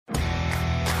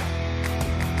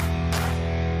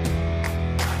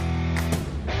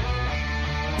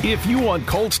If you want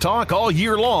Colts talk all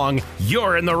year long,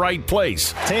 you're in the right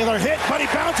place. Taylor hit, but he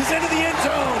bounces into the end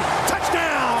zone.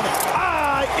 Touchdown!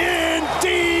 I-N-D-Y!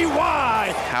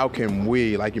 How can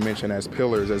we, like you mentioned, as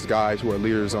pillars, as guys who are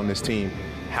leaders on this team,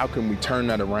 how can we turn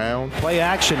that around? Play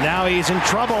action. Now he's in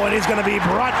trouble, and he's going to be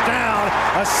brought down.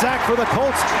 A sack for the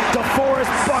Colts.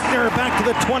 DeForest Buckner back to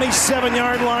the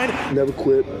 27-yard line. Never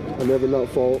quit. I never not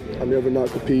fault. I never not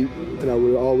compete. And I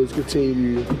will always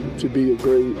continue to be a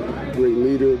great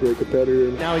leader, a great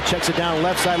competitor. Now he checks it down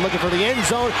left side, looking for the end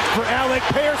zone for Alec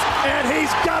Pierce, and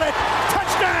he's got it.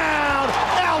 Touchdown,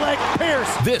 Alec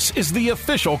Pierce. This is the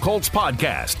official Colts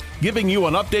podcast, giving you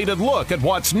an updated look at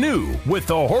what's new with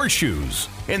the Horseshoes.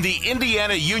 In the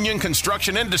Indiana Union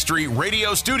Construction Industry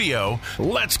radio studio,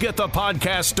 let's get the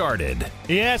podcast started.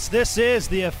 Yes, this is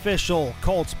the official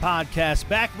Colts podcast.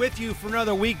 Back with you for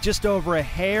another week, just over a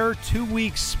hair, 2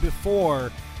 weeks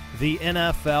before the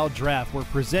NFL draft. We're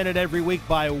presented every week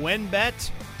by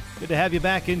WinBet. Good to have you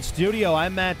back in studio.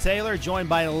 I'm Matt Taylor, joined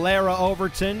by Lara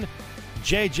Overton,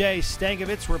 JJ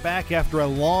Stankovitz. We're back after a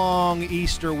long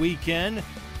Easter weekend.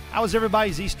 How was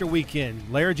everybody's Easter weekend?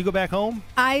 Lara, did you go back home?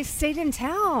 I stayed in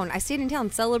town.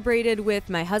 Celebrated with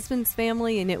my husband's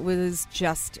family, and it was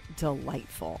just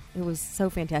delightful. It was so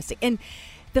fantastic. And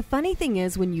the funny thing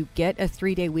is, when you get a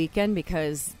 3-day weekend,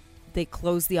 because they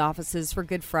close the offices for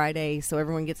Good Friday, so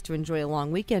everyone gets to enjoy a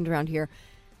long weekend around here,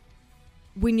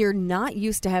 when you're not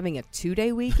used to having a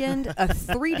 2-day weekend, a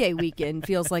 3-day weekend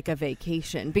feels like a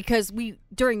vacation, because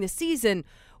during the season,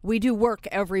 we do work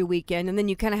every weekend, and then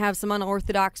you kind of have some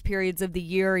unorthodox periods of the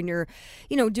year, and you're,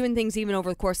 doing things even over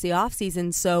the course of the off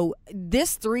season. So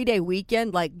this 3-day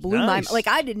weekend, blew my,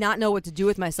 I did not know what to do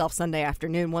with myself Sunday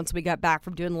afternoon once we got back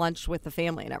from doing lunch with the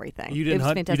family and everything. You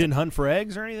didn't hunt for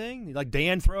eggs or anything? Like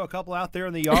Dan throw a couple out there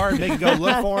in the yard, and they can go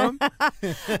look for them?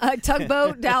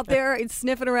 Tugboat out there,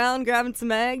 sniffing around, grabbing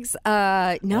some eggs.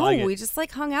 We just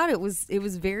hung out. It was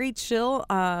very chill.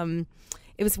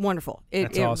 It was wonderful.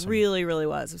 It awesome. Really, really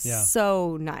was. It was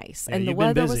so nice. Yeah, and the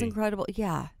weather was incredible.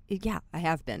 Yeah, I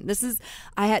have been. This is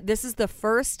the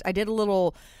first, I did a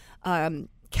little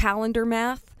calendar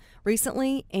math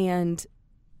recently, and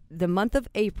the month of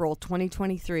April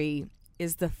 2023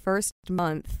 is the first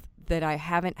month that I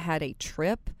haven't had a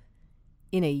trip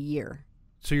in a year.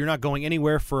 So you're not going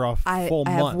anywhere for a full month?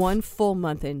 I have one full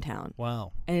month in town.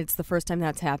 Wow. And it's the first time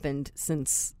that's happened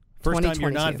since First 2022. time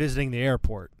you're not visiting the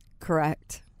airport.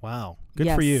 Correct. Wow.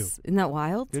 Good for you. Isn't that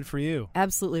wild? Good for you.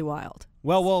 Absolutely wild.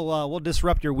 Well, we'll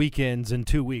disrupt your weekends in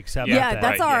 2 weeks. How about that?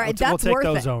 That's all right. We'll take worth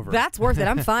those it. over. That's worth it.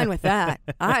 I'm fine with that.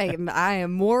 I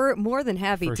am more than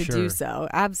happy For to sure. do so.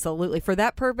 Absolutely. For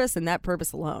that purpose and that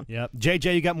purpose alone. Yep.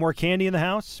 JJ, you got more candy in the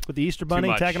house with the Easter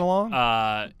Bunny tagging along?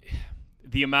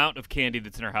 The amount of candy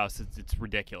that's in our house, it's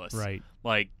ridiculous. Right.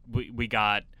 Like we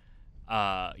got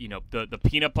the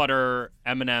peanut butter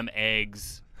M&M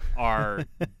eggs are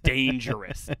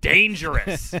dangerous,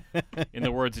 in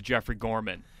the words of Jeffrey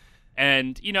Gorman.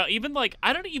 And, even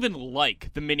I don't even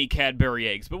like the mini Cadbury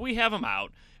eggs, but we have them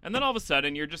out. And then all of a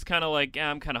sudden, you're just kind of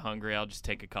I'm kind of hungry. I'll just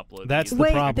take a couple of That's these. the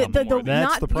problem.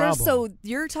 That's the problem. So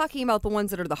you're talking about the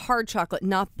ones that are the hard chocolate,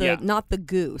 not the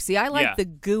goo. See, I like the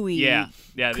gooey. Yeah.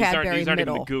 Cadbury These aren't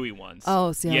even middle. the gooey ones.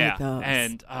 Oh, see, I like those.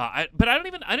 And but I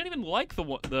don't even like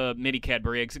the mini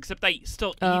Cadbury eggs, except I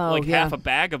still eat half a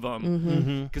bag of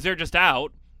them because they're just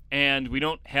out, and we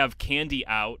don't have candy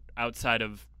outside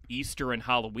of Easter and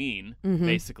Halloween,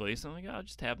 basically. So I'm like, I'll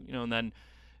just have and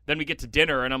then we get to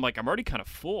dinner, and I'm like, I'm already kind of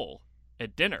full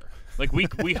at dinner. Like we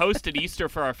hosted Easter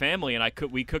for our family, and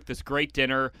we cooked this great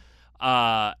dinner,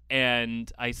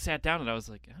 and I sat down and I was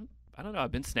like, I don't know,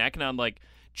 I've been snacking on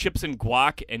chips and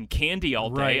guac and candy all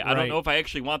day. Right, I don't know if I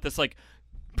actually want this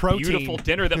protein beautiful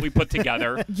dinner that we put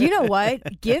together. You know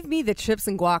what? Give me the chips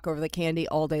and guac over the candy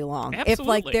all day long.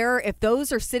 Absolutely. If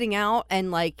those are sitting out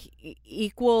and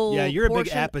equal. Yeah, you're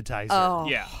portion, a big appetizer. Oh,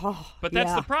 Yeah, but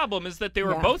that's the problem is that they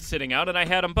were both sitting out, and I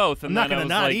had them both. And I'm not going to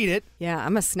not eat it. Yeah,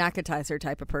 I'm a snackatizer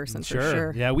type of person for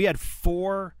sure. Yeah, we had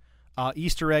 4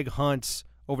 Easter egg hunts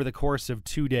over the course of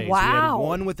 2 days. Wow. We had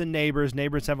one with the neighbors.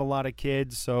 Neighbors have a lot of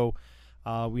kids, so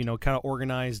we kind of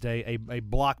organized a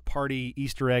block party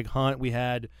Easter egg hunt. We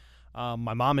had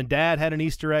my mom and dad had an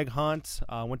Easter egg hunt.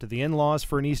 Went to the in-laws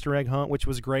for an Easter egg hunt, which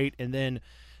was great. And then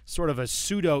sort of a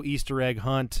pseudo Easter egg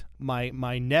hunt.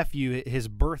 My nephew, his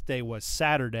birthday was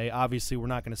Saturday. Obviously, we're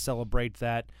not going to celebrate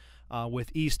that with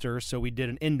Easter, so we did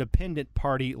an independent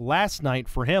party last night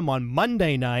for him on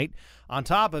Monday night on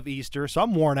top of Easter. So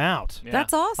I'm worn out. Yeah.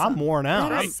 That's awesome. I'm worn out.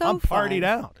 That is so I'm partied fun.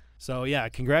 out. So, yeah,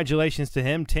 congratulations to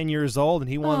him, 10 years old, and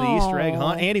he won the Easter egg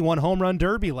hunt, and he won Home Run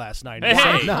Derby last night.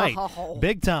 Hey! Same night.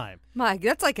 Big time. Mike,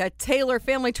 that's like a Taylor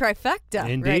family trifecta.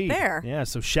 Indeed. Right there. Yeah,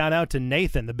 so shout out to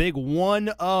Nathan, the big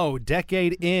 1-0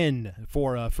 decade in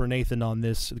for Nathan on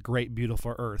this great,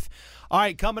 beautiful earth. All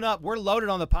right, coming up, we're loaded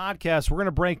on the podcast. We're going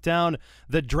to break down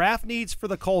the draft needs for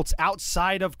the Colts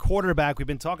outside of quarterback. We've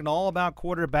been talking all about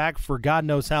quarterback for God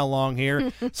knows how long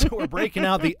here. So we're breaking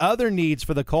out the other needs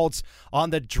for the Colts on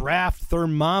the draft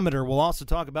thermometer. We'll also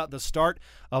talk about the start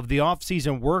of the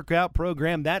offseason workout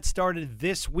program. That started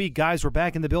this week. Guys, we're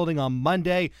back in the building on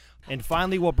Monday. And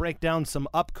finally, we'll break down some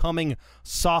upcoming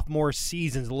sophomore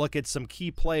seasons, look at some key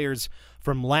players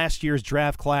from last year's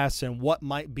draft class and what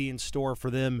might be in store for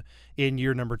them in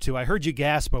year number 2. I heard you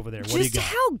gasp over there. What do you got?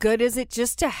 Just how good is it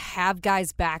just to have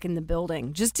guys back in the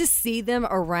building, just to see them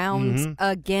around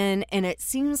again? And it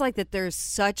seems like that there's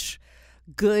such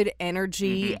good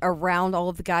energy around all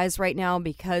of the guys right now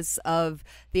because of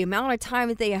the amount of time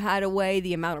that they had away,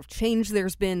 the amount of change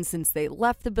there's been since they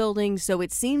left the building. So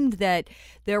it seemed that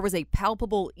there was a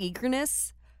palpable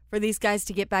eagerness for these guys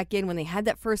to get back in when they had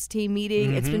that first team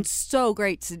meeting. It's been so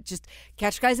great to just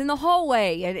catch guys in the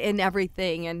hallway and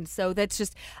everything. And so that's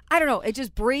just, I don't know, it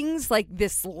just brings like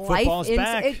this life. Football's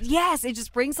back. Yes, it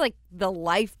just brings like the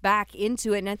life back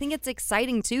into it. And I think it's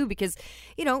exciting too because,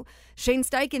 you know, Shane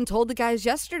Steichen told the guys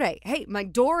yesterday, hey, my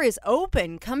door is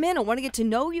open. Come in. I want to get to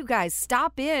know you guys.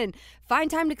 Stop in.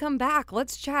 Find time to come back.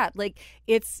 Let's chat. Like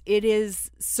it is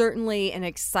certainly an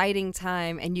exciting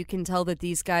time, and you can tell that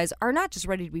these guys are not just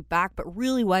ready to be back, but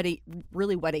really ready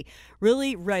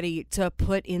to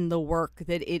put in the work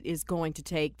that it is going to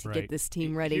take to get this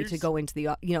team ready to go into the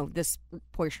this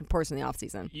portion of the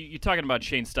offseason. You're talking about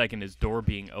Shane Steichen, his door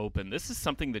being open. This is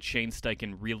something that Shane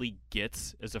Steichen really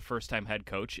gets as a first-time head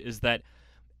coach, is that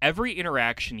every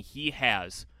interaction he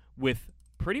has with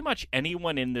pretty much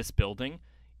anyone in this building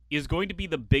is going to be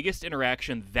the biggest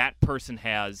interaction that person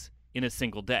has in a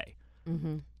single day.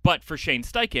 But for Shane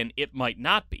Steichen, it might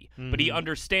not be. But he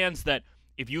understands that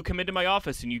if you come into my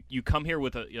office and you come here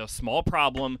with a small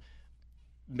problem,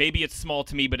 maybe it's small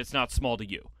to me, but it's not small to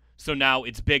you. So now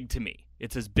it's big to me.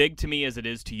 It's as big to me as it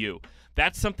is to you.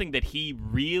 That's something that he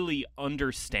really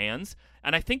understands,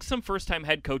 and I think some first-time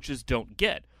head coaches don't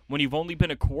get. When you've only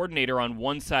been a coordinator on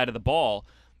one side of the ball,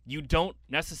 you don't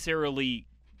necessarily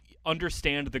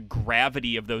understand the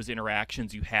gravity of those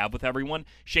interactions you have with everyone.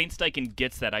 Shane Steichen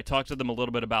gets that. I talked to them a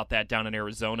little bit about that down in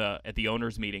Arizona at the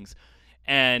owners' meetings,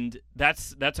 and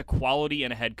that's a quality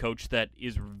in a head coach that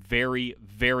is very,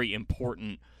 very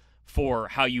important for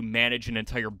how you manage an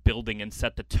entire building and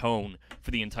set the tone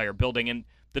for the entire building. And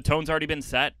the tone's already been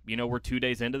set. You know, we're 2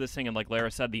 days into this thing, and like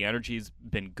Lara said, the energy's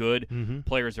been good.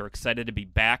 Players are excited to be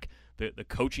back. The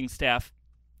coaching staff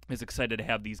is excited to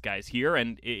have these guys here,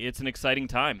 and it's an exciting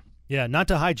time. Yeah, not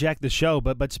to hijack the show,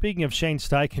 but speaking of Shane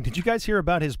Steichen, did you guys hear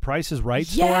about his Price is Right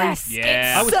story? Yes,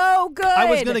 yeah. It's so good. I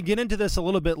was going to get into this a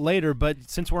little bit later, but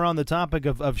since we're on the topic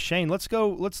of Shane, let's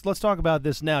talk about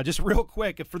this now, just real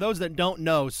quick. For those that don't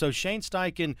know, so Shane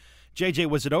Steichen, JJ,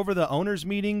 was it over the owners'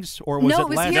 meetings or was it last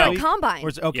week? No, it was here at Combine.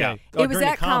 Okay. Yeah. It was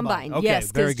at Combine, Okay,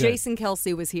 yes, very because good. Jason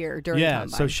Kelsey was here during Combine.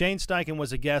 So Shane Steichen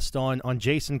was a guest on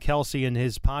Jason Kelsey and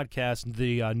his podcast,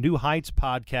 the New Heights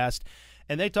podcast,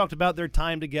 and they talked about their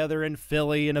time together in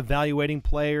Philly and evaluating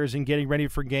players and getting ready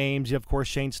for games. Of course,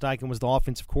 Shane Steichen was the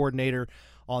offensive coordinator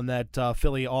on that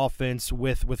Philly offense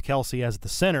with Kelsey as the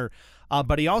center.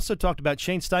 But he also talked about,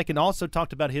 Shane Steichen also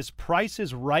talked about his Price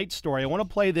is Right story. I want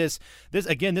to play this. This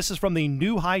is from the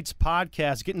New Heights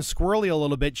podcast, getting squirrely a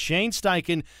little bit. Shane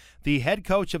Steichen, the head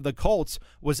coach of the Colts,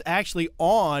 was actually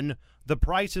on The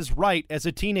Price is Right as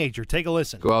a teenager. Take a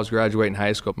listen. I was graduating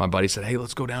high school. My buddy said, hey,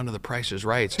 let's go down to The Price is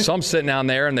Right. So I'm sitting down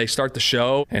there, and they start the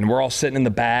show, and we're all sitting in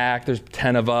the back. There's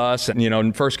 10 of us,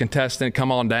 and, first contestant,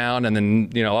 come on down. And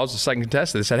then, I was the second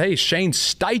contestant. They said, hey, Shane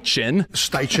Steichen.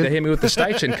 They hit me with the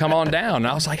Steichen, come on down. And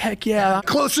I was like, heck yeah.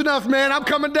 Close enough, man. I'm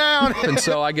coming down. And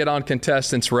so I get on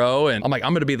contestants row, and I'm like,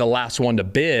 I'm going to be the last one to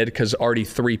bid because already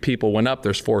 3 people went up.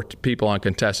 There's 4 people on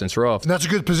contestants row. And that's a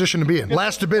good position to be in.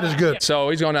 Last to bid is good. So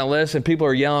he's going down the list, and people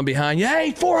are yelling behind,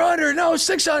 hey, 400, no,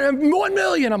 600, 1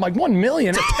 million. I'm like, 1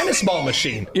 million? A tennis ball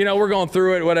machine. We're going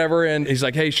through it, whatever. And he's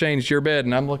like, hey, Shane, it's your bid.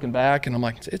 And I'm looking back, and I'm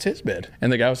like, it's his bid.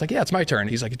 And the guy was like, yeah, it's my turn.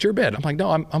 He's like, it's your bid. I'm like,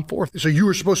 no, I'm fourth. So you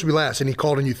were supposed to be last, and he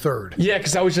called in you third. Yeah,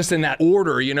 because I was just in that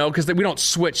order, because we don't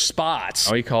switch spots.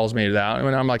 So he calls me out,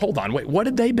 and I'm like, hold on, wait, what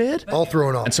did they bid? All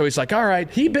thrown off. And so he's like, all right,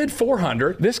 he bid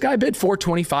 400. This guy bid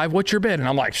 425. What's your bid? And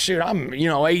I'm like, shoot, I'm,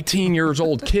 18 years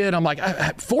old kid. I'm like,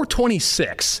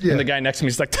 426. Yeah. And the guy next to me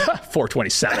is like,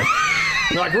 427.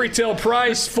 Like retail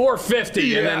price,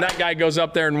 $450, and then that guy goes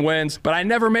up there and wins. But I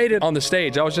never made it on the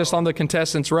stage. I was just on the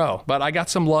contestants row. But I got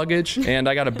some luggage, and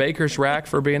I got a baker's rack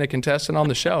for being a contestant on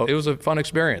the show. It was a fun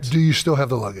experience. Do you still have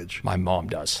the luggage? My mom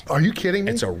does. Are you kidding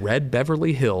me? It's a red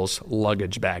Beverly Hills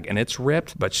luggage bag, and it's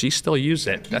ripped, but she still uses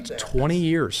it. That's 20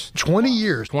 years. 20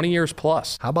 years. 20 years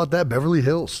plus. How about that, Beverly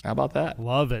Hills? How about that?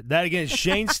 Love it. That again,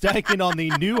 Shane Steichen on the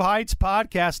New Heights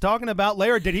podcast talking about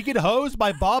Larry. Did he get hosed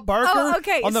by Bob Barker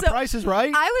on The Price is Right?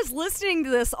 I was listening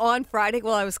to this on Friday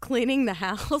while I was cleaning the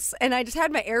house, and I just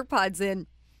had my AirPods in,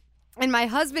 and my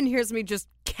husband hears me just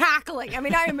cackling. I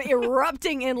mean, I am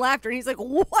erupting in laughter. And he's like,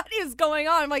 what is going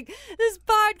on? I'm like, this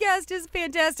podcast is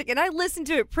fantastic. And I listen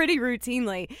to it pretty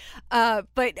routinely.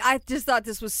 But I just thought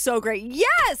this was so great.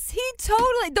 Yes, he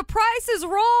totally, The Price is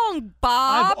Wrong,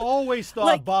 Bob. I've always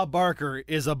thought Bob Barker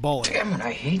is a bully. Damn it,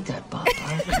 I hate that Bob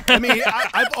Barker. I mean,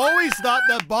 I've always thought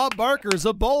that Bob Barker is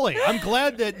a bully. I'm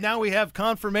glad that now we have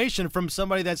confirmation from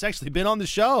somebody that's actually been on the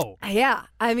show. Yeah.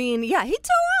 I mean, yeah, he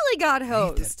totally got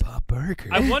hosed. Bob Barker.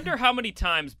 I wonder how many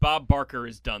times Bob Barker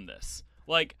has done this.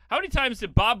 Like, how many times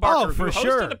did Bob Barker, who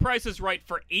hosted The Price is Right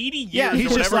for 80 years, yeah,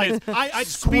 he's or just whatever like, it is, I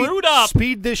screwed up.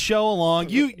 Speed this show along.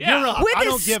 You're up. With I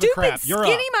don't his give a crap. You're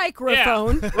skinny up.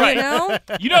 microphone, right. you know?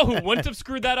 You know who wouldn't have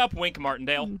screwed that up? Wink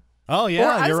Martindale. Oh,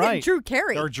 yeah, you're right. Drew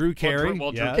Carey. Or Drew Carey.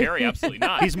 Well, Drew Carey, absolutely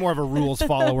not. He's more of a rules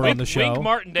follower on the show. Wink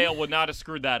Martindale would not have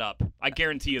screwed that up. I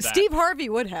guarantee you that. Steve Harvey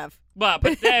would have. Well,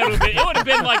 but it would have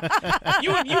been like,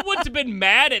 you wouldn't have been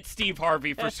mad at Steve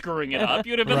Harvey for screwing it up.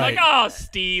 You would have been like, oh,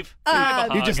 Steve.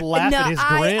 You just laughed at his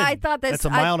grin. I thought that's a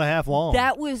mile and a half long.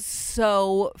 That was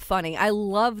so funny. I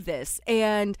love this.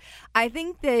 And I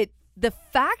think that the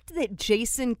fact that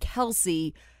Jason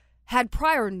Kelsey had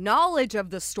prior knowledge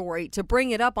of the story to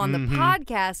bring it up on the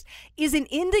podcast is an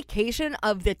indication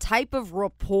of the type of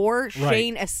rapport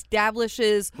Shane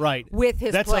establishes with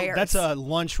his players. That's a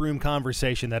lunchroom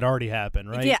conversation that already happened,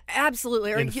 right? Yeah,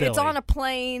 absolutely. Or it's on a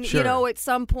plane, you know, at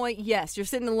some point, yes, you're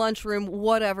sitting in the lunchroom,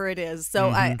 whatever it is. So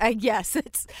I guess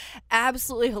it's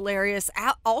absolutely hilarious.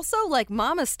 Also, like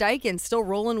Mama Steichen still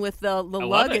rolling with the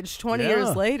luggage 20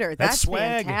 years later. That's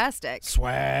swag. Fantastic.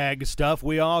 Swag stuff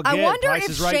we all get. I wonder Price if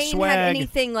is Right Shane swag. had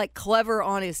anything like clever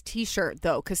on his T-shirt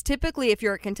though, because typically if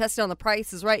you're a contestant on The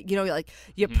Price is Right, you know, like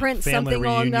you print Family something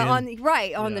reunion.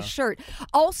 on the shirt.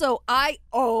 Also, I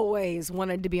always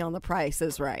wanted to be on The Price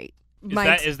is Right.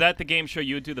 Is that the game show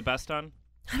you would do the best on?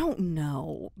 I don't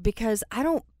know because I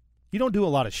don't. You don't do a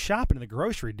lot of shopping in the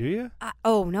grocery, do you?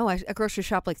 No, I grocery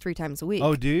shop like 3 times a week.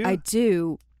 Oh, do you? I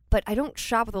do. But I don't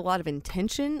shop with a lot of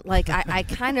intention. Like I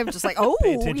kind of just like,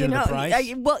 Pay attention to the price?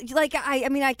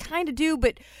 I kind of do,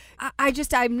 but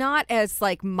I'm not as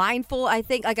like mindful. I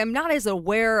think like I'm not as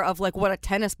aware of like what a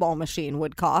tennis ball machine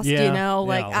would cost. Yeah, you know,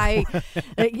 like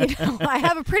yeah. I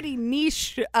have a pretty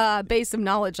niche base of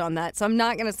knowledge on that. So I'm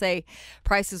not going to say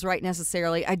Price is Right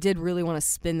necessarily. I did really want to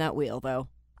spin that wheel though.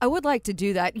 I would like to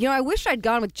do that. You know, I wish I'd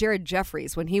gone with Jared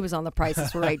Jeffries when he was on The Price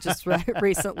is Right just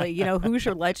recently. You know,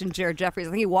 Hoosier legend Jared Jeffries.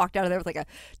 I think he walked out of there with like a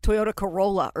Toyota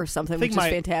Corolla or something, which is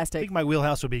fantastic. I think my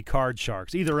wheelhouse would be Card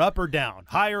Sharks, either up or down,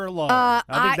 higher or lower. I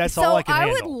think that's all I can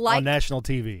handle on national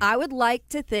TV. I would like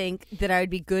to think that I would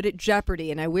be good at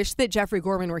Jeopardy, and I wish that Jeffrey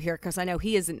Gorman were here because I know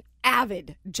he is an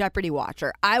avid Jeopardy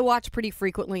watcher. I watch pretty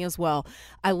frequently as well.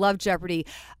 I love Jeopardy,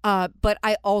 but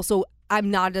I'm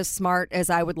not as smart as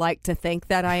I would like to think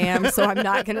that I am, so I'm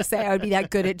not going to say I would be that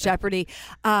good at Jeopardy.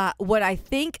 What I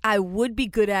think I would be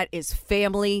good at is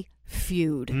Family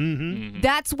Feud. Mm-hmm.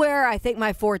 That's where I think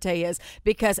my forte is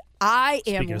because I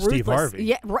am Speaking of ruthless. Steve Harvey.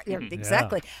 Yeah, right,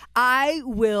 exactly. Yeah. I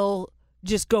will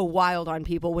just go wild on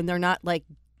people when they're not like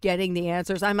getting the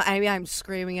answers. I'm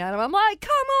screaming at them. I'm like,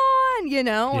 come on, you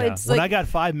know. Yeah. It's when like, I got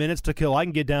 5 minutes to kill, I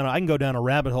can go down a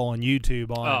rabbit hole on YouTube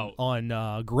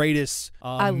on greatest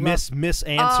miss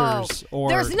answers or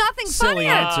there's nothing silly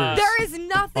funnier. answers. There is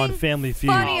nothing on Family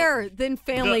Feud. funnier than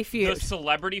Family Feud. The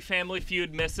celebrity Family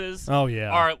Feud misses. Oh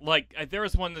yeah. Are like there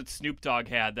was one that Snoop Dogg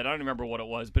had that I don't remember what it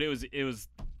was, but it was.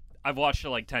 I've watched it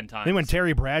like 10 times. I think when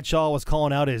Terry Bradshaw was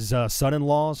calling out his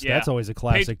son-in-laws, that's always a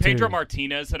classic too. Pedro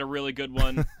Martinez had a really good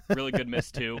one, really good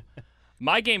miss too.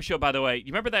 My game show, by the way, you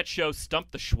remember that show Stump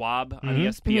the Schwab on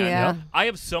ESPN? Yeah. I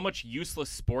have so much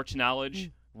useless sports knowledge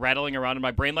rattling around in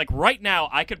my brain. Like right now,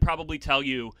 I could probably tell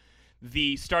you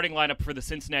the starting lineup for the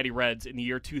Cincinnati Reds in the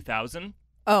year 2000.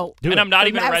 Oh, and I'm not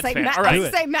even a Reds fan. All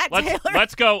right, say Matt Taylor.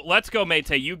 Let's go, Mate.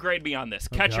 You grade me on this.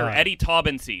 Catcher Eddie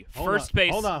Taubensee, first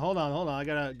base. Hold on. I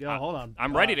gotta go. Hold on.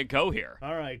 I'm ready to go here.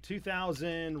 All right,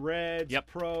 2000 Reds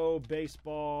Pro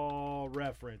Baseball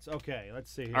Reference. Okay,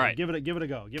 let's see here. All right, give it a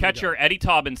go. Catcher Eddie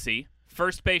Taubensee,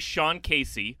 first base Sean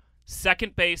Casey,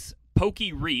 second base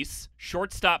Pokey Reese,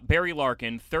 shortstop Barry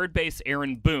Larkin, third base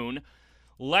Aaron Boone,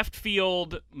 left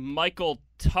field Michael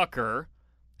Tucker,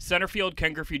 center field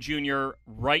Ken Griffey Jr.,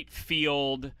 right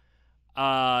field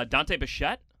Dante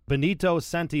Bichette. Benito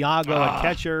Santiago at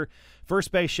catcher,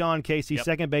 first base Sean Casey,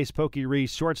 second base Pokey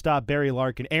Reese, shortstop Barry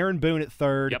Larkin, Aaron Boone at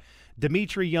third,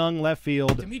 Dimitri Young left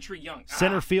field. Dimitri Young.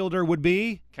 Center fielder would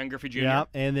be Ken Griffey Jr. Yeah,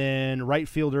 and then right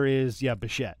fielder is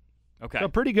Bichette. Okay. So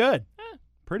pretty good.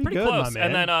 Pretty good, close. my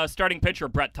man. And then starting pitcher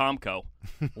Brett Tomko,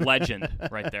 legend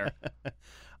right there.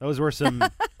 Those were some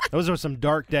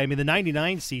dark days. I mean, the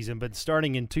 99 season, but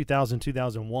starting in 2000,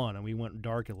 2001, and we went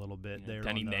dark a little bit there.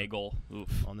 Denny Nagel.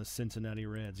 On the Cincinnati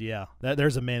Reds. Yeah,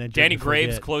 there's a manager. Danny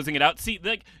Graves closing it out. See,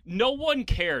 no one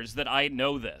cares that I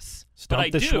know this. Stump but I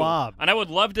the do. Schwab. And I would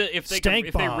love to, if they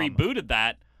rebooted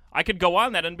that, I could go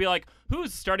on that and be like,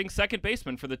 who's starting second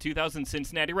baseman for the 2000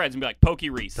 Cincinnati Reds? And be like, Pokey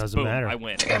Reese. Doesn't matter. I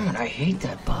win. Damn it, I hate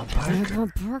that Bob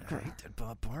Barker.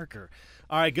 Bob Barker.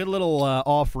 All right, good little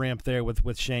off-ramp there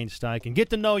with Shane Steichen. Get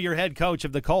to know your head coach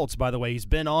of the Colts, by the way. He's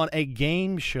been on a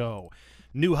game show,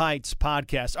 New Heights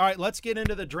podcast. All right, let's get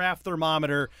into the draft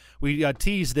thermometer. We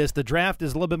teased this. The draft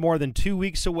is a little bit more than 2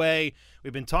 weeks away.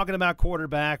 We've been talking about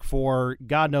quarterback for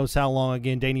God knows how long,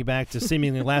 again, dating back to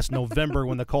seemingly last November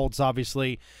when the Colts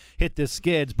obviously hit the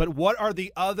skids. But what are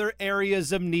the other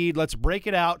areas of need? Let's break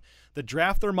it out. The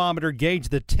draft thermometer gauge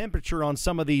the temperature on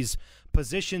some of these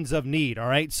positions of need, all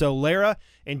right? So, Lara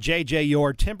and JJ,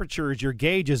 your temperatures, your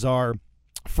gauges are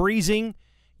freezing.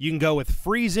 You can go with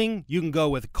freezing. You can go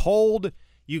with cold.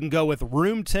 You can go with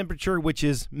room temperature, which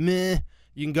is meh.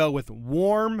 You can go with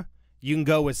warm. You can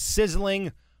go with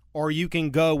sizzling, or you can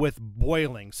go with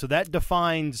boiling. So that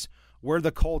defines where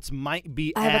the Colts might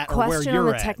be I have at a or where question you're on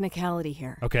the at. Technicality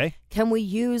here. Okay. Can we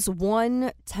use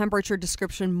one temperature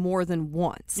description more than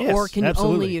once, Yes, or can you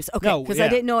absolutely. only use? Okay, No, because yeah. I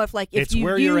didn't know if It's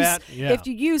where you're at, yeah. if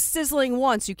you use sizzling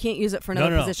once, you can't use it for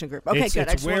another position group. Okay, good.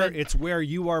 It's where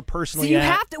you are personally so you at.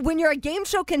 have to, when you're a game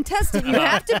show contestant, you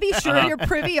have to be sure you're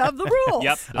privy of the rules.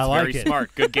 Yep, that's I like very it.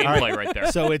 smart. Good gameplay right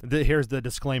there. So here's the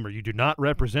disclaimer. You do not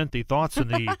represent the thoughts and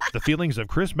the feelings of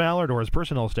Chris Ballard or his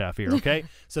personnel staff here, okay?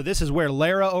 So this is where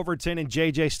Lara Overton and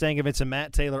J.J. Stankovitz and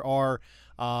Matt Taylor are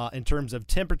in terms of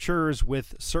temperatures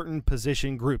with certain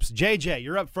position groups. JJ,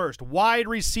 you're up first. Wide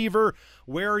receiver,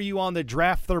 where are you on the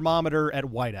draft thermometer at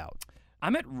wideout?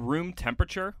 I'm at room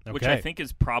temperature, which I think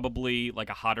is probably like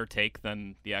a hotter take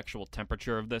than the actual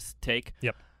temperature of this take.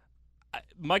 Yep.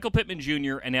 Michael Pittman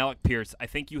Jr. and Alec Pierce, I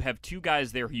think you have two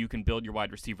guys there who you can build your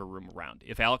wide receiver room around.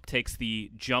 If Alec takes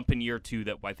the jump in year two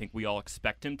that I think we all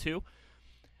expect him to,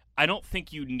 I don't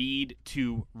think you need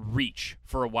to reach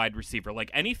for a wide receiver.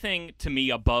 Like anything to me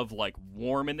above like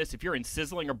warm in this, if you're in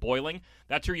sizzling or boiling,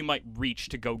 that's where you might reach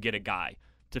to go get a guy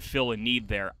to fill a need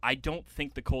there. I don't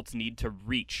think the Colts need to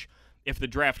reach. If the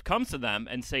draft comes to them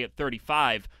and say at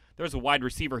 35, there's a wide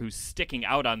receiver who's sticking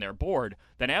out on their board,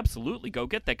 then absolutely go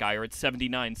get that guy, or at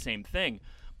 79, same thing.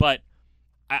 But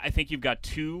I think you've got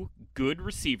two good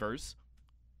receivers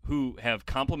who have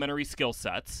complementary skill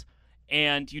sets,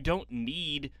 and you don't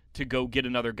need to go get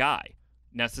another guy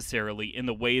necessarily in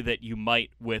the way that you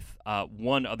might with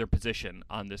one other position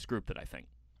on this group that I think.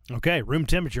 Okay, room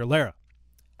temperature, Lara.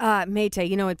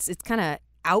 Mayte, it's kind of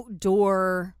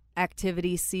outdoor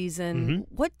activity season.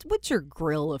 Mm-hmm. What's your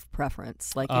grill of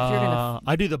preference? Like if you're gonna,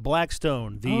 I do the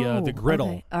Blackstone, the griddle.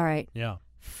 Okay. All right. Yeah.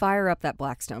 Fire up that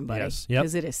Blackstone, buddy. Yes. Yep.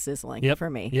 Because it is sizzling for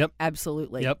me. Yep.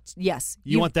 Absolutely. Yep. Yes.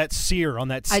 You want that sear on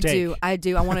that steak. I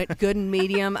do. I want it good and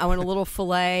medium. I want a little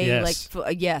filet. Yes.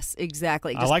 Yes,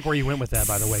 exactly. I like where you went with that,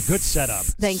 by the way. Good setup.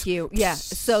 Thank you. Yeah.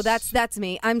 So that's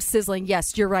me. I'm sizzling.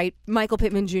 Yes, you're right. Michael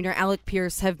Pittman Jr., Alec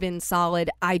Pierce have been solid.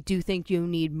 I do think you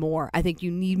need more. I think you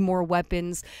need more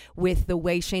weapons with the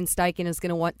way Shane Steichen is going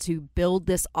to want to build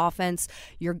this offense.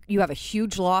 You have a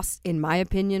huge loss, in my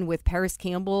opinion, with Paris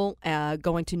Campbell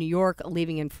going to New York,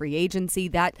 leaving in free agency.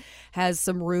 That has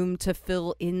some room to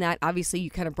fill in that. Obviously, you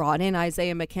kind of brought in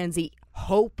Isaiah McKenzie,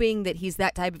 hoping that he's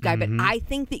that type of guy. Mm-hmm. But I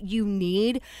think that you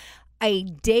need a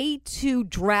day two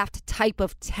draft type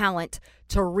of talent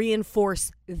to reinforce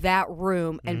that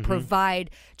room and provide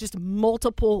just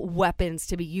multiple weapons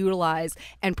to be utilized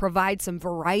and provide some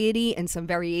variety and some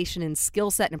variation in skill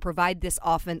set and provide this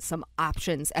offense some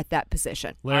options at that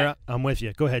position. Lara, I'm with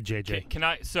you. Go ahead, JJ. Can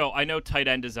I? So I know tight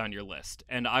end is on your list,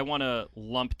 and I want to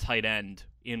lump tight end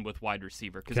in with wide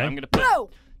receiver because I'm going to put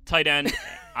tight end.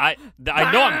 I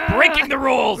know I'm breaking the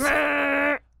rules,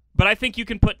 but I think you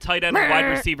can put tight end and wide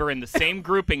receiver in the same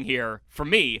grouping here for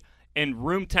me. And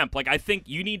room temp, like I think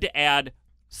you need to add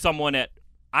someone at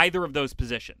either of those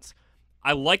positions.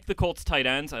 I like the Colts tight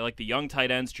ends. I like the young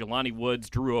tight ends, Jelani Woods,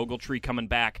 Drew Ogletree coming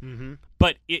back.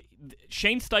 But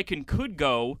Shane Steichen could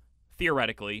go,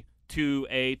 theoretically, to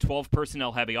a 12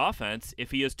 personnel heavy offense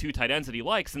if he has 2 tight ends that he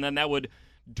likes, and then that would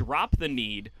drop the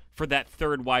need for that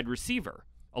third wide receiver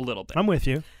a little bit. I'm with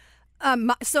you.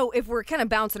 So if we're kind of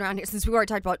bouncing around here, since we already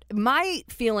talked about my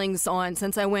feelings on,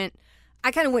 since I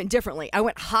kind of went differently. I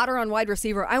went hotter on wide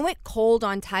receiver. I went cold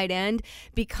on tight end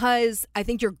because I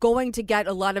think you're going to get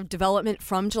a lot of development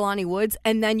from Jelani Woods,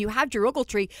 and then you have Drew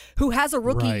Ogletree, who has a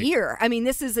rookie year. I mean,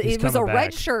 it was a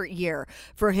redshirt year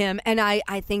for him, and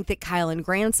I think that Kylan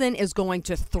Granson is going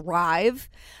to thrive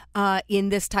in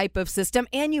this type of system,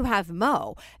 and you have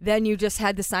Mo. Then you just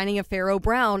had the signing of Pharaoh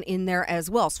Brown in there as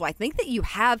well. So I think that you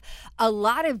have a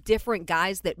lot of different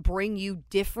guys that bring you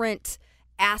different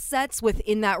assets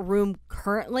within that room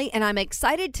currently, and I'm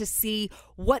excited to see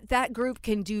what that group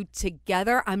can do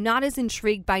together. I'm not as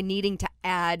intrigued by needing to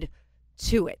add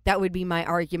to it. That would be my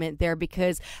argument there,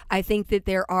 because I think that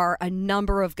there are a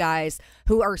number of guys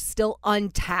who are still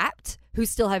untapped, who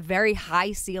still have very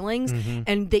high ceilings,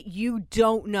 and that you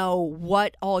don't know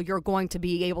what all you're going to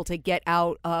be able to get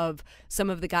out of some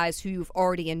of the guys who you've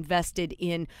already invested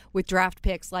in with draft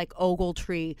picks like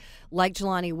Ogletree, like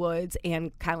Jelani Woods,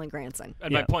 and Kylan Granson.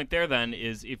 And my point there then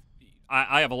is, if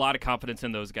I have a lot of confidence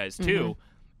in those guys too,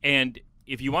 and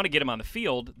if you want to get them on the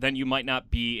field, then you might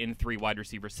not be in 3 wide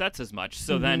receiver sets as much.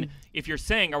 So then if you're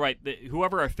saying, all right,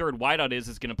 whoever our third wideout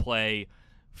is going to play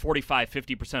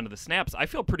 45-50% of the snaps, I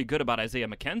feel pretty good about Isaiah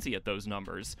McKenzie at those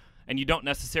numbers, and you don't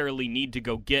necessarily need to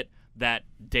go get that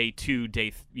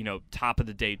top of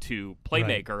the day 2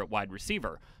 playmaker at wide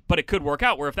receiver. But it could work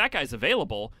out where if that guy's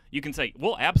available, you can say,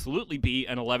 we'll absolutely be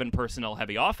an 11 personnel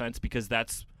heavy offense, because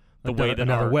that's the way that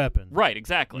another weapon. Right,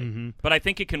 exactly. But I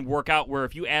think it can work out where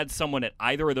if you add someone at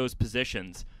either of those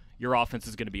positions, your offense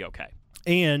is going to be okay.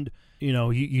 And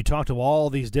you talk to all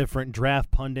these different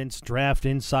draft pundits, draft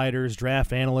insiders,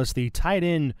 draft analysts. The tight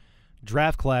end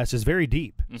draft class is very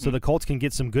deep, so the Colts can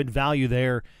get some good value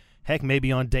there. Heck,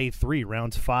 maybe on day 3,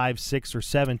 rounds 5, 6, or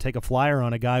 7, take a flyer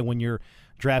on a guy when you're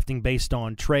drafting based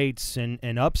on traits and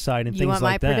upside and things like that. You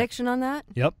want my prediction on that?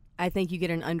 Yep. I think you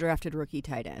get an undrafted rookie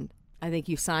tight end. I think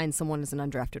you sign someone as an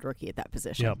undrafted rookie at that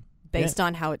position. Based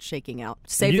on how it's shaking out.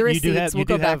 Save the receipts. We'll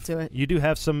go back to it. You do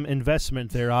have some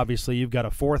investment there, obviously. You've got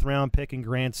a 4th-round pick in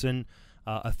Granson,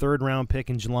 a 3rd-round pick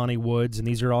in Jelani Woods, and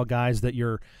these are all guys that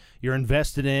you're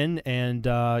invested in and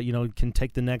can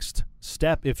take the next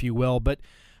step, if you will. But,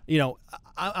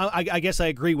 I guess I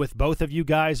agree with both of you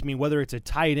guys. I mean, whether it's a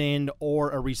tight end or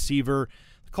a receiver,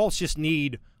 the Colts just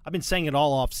need, I've been saying it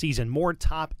all off season, more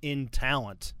top-end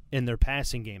talent in their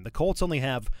passing game. The Colts only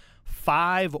have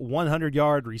 5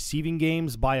 100-yard receiving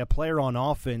games by a player on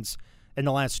offense in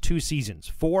the last 2 seasons.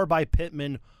 4 by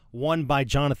Pittman, 1 by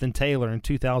Jonathan Taylor in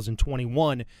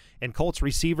 2021. And Colts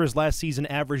receivers last season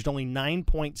averaged only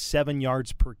 9.7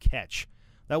 yards per catch.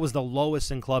 That was the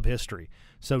lowest in club history.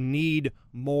 So need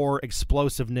more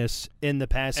explosiveness in the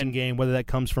passing game, whether that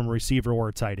comes from a receiver or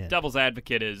a tight end. Devil's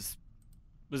advocate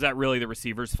was that really the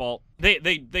receiver's fault?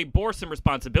 They bore some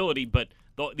responsibility, but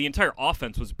the entire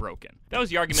offense was broken. That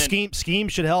was the argument. Scheme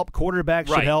should help, quarterback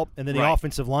should help, and then the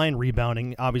offensive line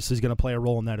rebounding obviously is going to play a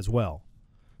role in that as well.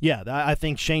 Yeah, I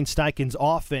think Shane Steichen's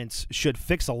offense should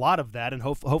fix a lot of that, and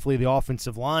hopefully the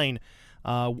offensive line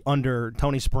under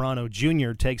Tony Sperano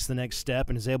Jr. takes the next step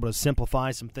and is able to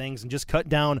simplify some things and just cut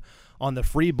down on the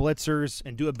free blitzers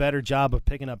and do a better job of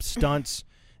picking up stunts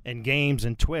and games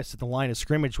and twists at the line of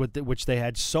scrimmage, which they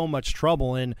had so much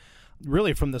trouble in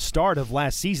really from the start of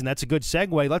last season. That's a good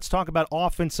segue. Let's talk about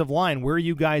offensive line. Where are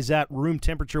you guys at room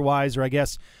temperature-wise, or I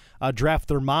guess draft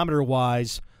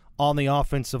thermometer-wise on the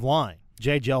offensive line?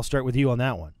 JJ, I'll start with you on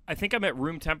that one. I think I'm at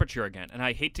room temperature again, and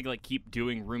I hate to keep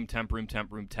doing room temp,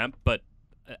 but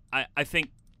I think,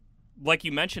 like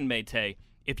you mentioned, Mayte,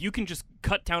 if you can just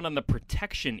cut down on the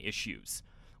protection issues,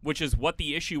 which is what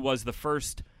the issue was the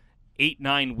first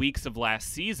 8-9 weeks of last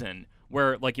season,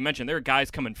 where, like you mentioned, there are guys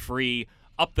coming free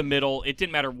up the middle. It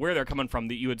didn't matter where they're coming from.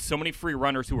 That you had so many free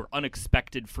runners who were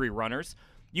unexpected free runners.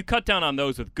 You cut down on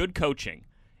those with good coaching,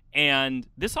 and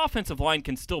this offensive line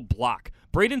can still block.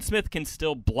 Braden Smith can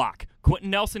still block. Quentin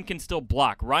Nelson can still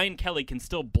block. Ryan Kelly can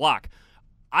still block.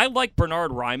 I like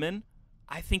Bernard Ryman.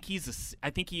 I think he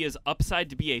is upside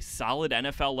to be a solid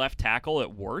NFL left tackle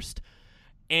at worst.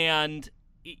 And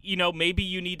maybe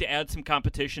you need to add some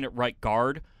competition at right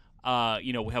guard.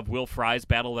 Have Will Fries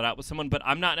battle it out with someone, but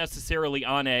I'm not necessarily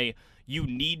on you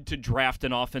need to draft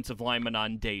an offensive lineman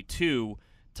on day 2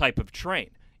 type of train.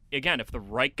 Again, if the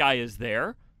right guy is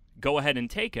there, go ahead and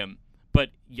take him, but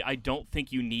I don't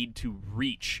think you need to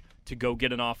reach to go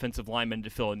get an offensive lineman to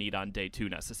fill a need on day 2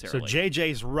 necessarily. So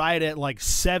JJ's right at like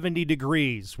 70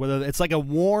 degrees. Whether it's like a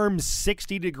warm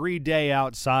 60-degree day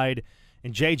outside,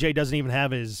 and JJ doesn't even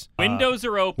have his windows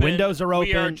are open. Windows are open.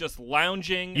 We are just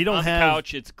lounging you don't on the have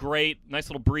couch. It's great. Nice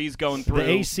little breeze going through. The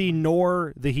AC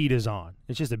nor the heat is on.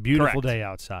 It's just a beautiful Correct. day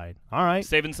outside. All right.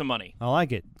 Saving some money. I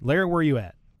like it. Larry, where are you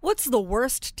at? What's the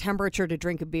worst temperature to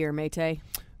drink a beer, Mate?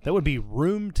 That would be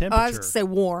room temperature. I was going to say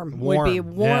warm. Warm,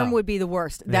 yeah. Would be the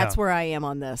worst. That's where I am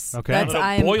on this.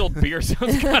 Okay. Boiled beer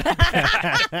sounds kind of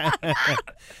bad.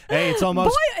 Hey, it's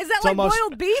almost. Is that like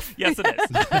boiled beef? Yes, it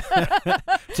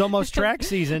is. It's almost track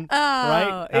season,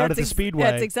 right? Out at the Speedway.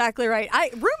 That's exactly right.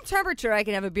 Room temperature, I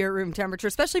can have a beer at room temperature,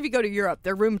 especially if you go to Europe.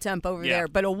 They're room temp over there.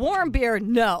 But a warm beer,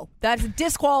 no. That's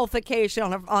disqualification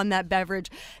on that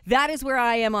beverage. That is where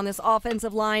I am on this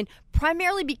offensive line,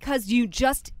 primarily because you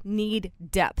just need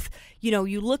depth. You know,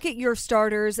 you look at your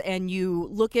starters and you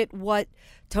look at what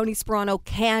Tony Sperano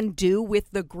can do with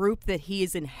the group that he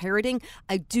is inheriting.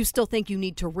 I do still think you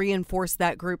need to reinforce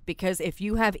that group, because if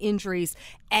you have injuries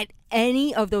at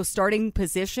any of those starting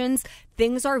positions,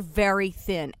 things are very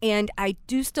thin. And I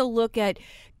do still look at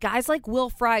guys like Will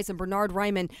Fries and Bernard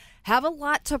Ryman have a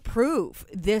lot to prove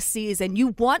this season.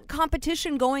 You want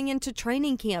competition going into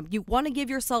training camp. You want to give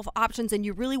yourself options, and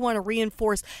you really want to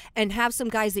reinforce and have some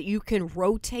guys that you can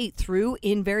rotate through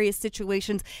in various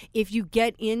situations if you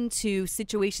get into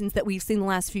situations that we've seen the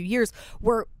last few years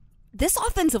where this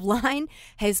offensive line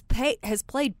has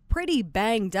played pretty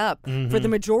banged up for the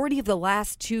majority of the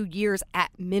last 2 years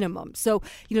at minimum. So,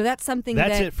 you know, that's something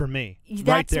that's it for me. That's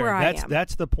right there. where I am.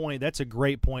 That's the point. That's a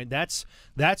great point. That's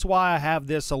why I have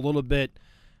this a little bit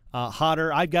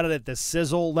hotter. I've got it at the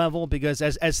sizzle level, because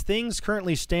as things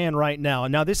currently stand right now,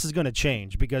 and now this is going to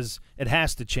change because it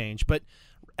has to change, but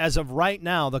as of right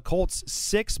now, the Colts'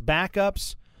 6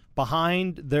 backups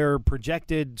behind their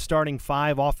projected starting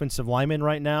 5 offensive linemen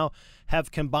right now have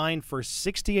combined for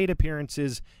 68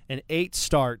 appearances and 8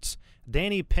 starts.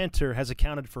 Danny Pinter has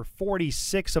accounted for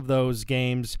 46 of those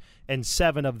games and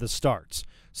 7 of the starts.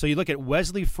 So you look at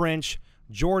Wesley French,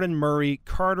 Jordan Murray,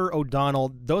 Carter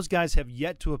O'Donnell. Those guys have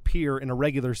yet to appear in a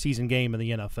regular season game in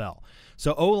the NFL.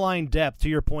 So O-line depth, to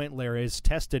your point, Larry, is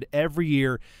tested every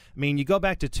year. I mean, you go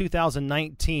back to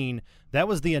 2019, that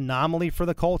was the anomaly for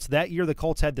the Colts. That year, the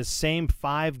Colts had the same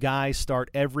 5 guys start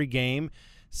every game.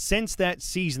 Since that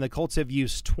season, the Colts have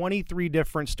used 23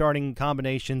 different starting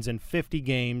combinations in 50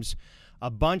 games, a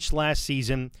bunch last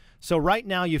season. So right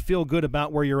now, you feel good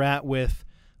about where you're at with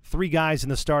 3 guys in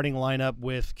the starting lineup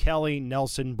with Kelly,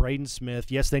 Nelson, Braden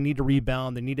Smith. Yes, they need to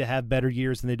rebound. They need to have better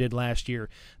years than they did last year.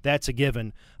 That's a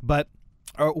given. But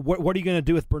what are you going to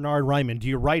do with Bernard Ryman? Do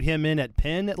you write him in at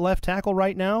Penn at left tackle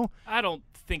right now? I don't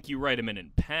think you write him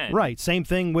in Penn. Right. Same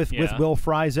thing with Will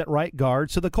Fries at right guard.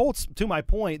 So the Colts, to my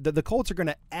point, the Colts are going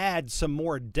to add some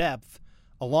more depth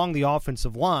along the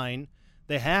offensive line.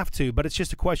 They have to, but it's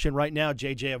just a question right now,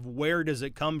 JJ, of where does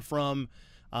it come from?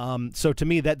 So to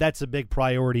me, that's a big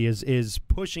priority is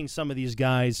pushing some of these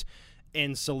guys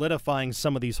and solidifying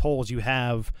some of these holes you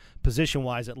have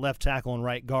position-wise at left tackle and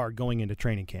right guard going into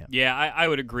training camp. Yeah, I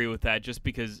would agree with that just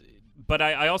because – but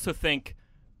I also think –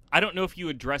 I don't know if you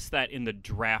address that in the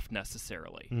draft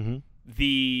necessarily. Mm-hmm.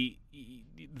 The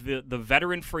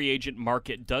veteran free agent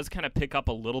market does kind of pick up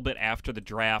a little bit after the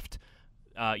draft.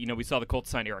 We saw the Colts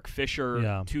sign Eric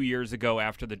Fisher 2 years ago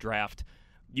after the draft.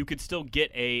 You could still get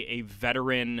a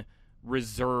veteran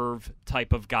reserve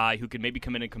type of guy who could maybe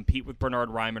come in and compete with Bernard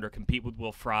Ryman or compete with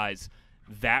Will Fries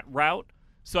that route.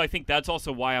 So I think that's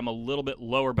also why I'm a little bit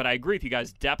lower. But I agree with you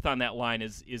guys. Depth on that line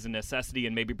is a necessity,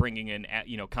 and maybe bringing in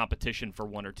competition for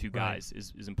 1 or 2 guys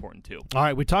is important too. All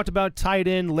right, we talked about tight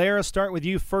end. Lara, start with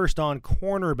you first on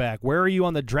cornerback. Where are you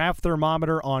on the draft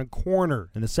thermometer on corner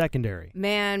in the secondary?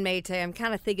 Man, Mate, I'm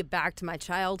kind of thinking back to my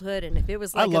childhood, and if it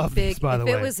was I like love this, by the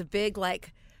way. it was a big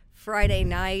like Friday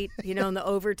night, and the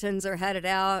Overtons are headed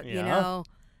out,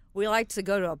 we like to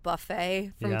go to a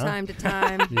buffet from time to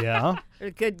time. Yeah.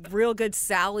 A real good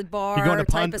salad bar. You're going to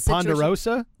type of situation.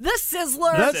 Ponderosa? The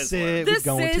Sizzler. That's it. The We're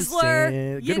going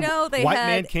Sizzler. To Good they White had...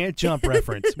 Man Can't Jump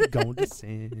reference. We're going to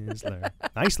Sizzler.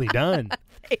 Nicely done.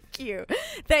 Thank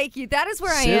you. That is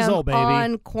where Sizzle, I am baby.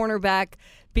 on cornerback,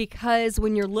 because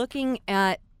when you're looking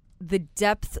at the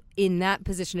depth in that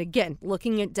position, again,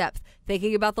 looking at depth,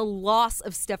 thinking about the loss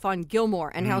of Stephon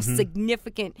Gilmore and how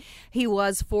significant he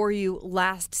was for you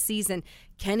last season,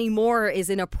 Kenny Moore is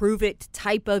in a prove-it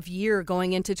type of year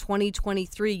going into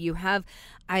 2023. You have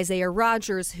Isaiah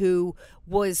Rodgers, who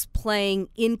was playing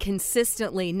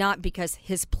inconsistently, not because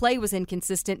his play was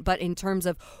inconsistent, but in terms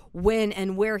of when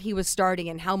and where he was starting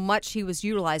and how much he was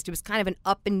utilized. It was kind of an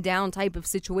up and down type of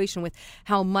situation with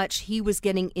how much he was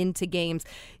getting into games.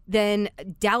 Then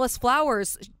Dallas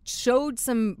Flowers showed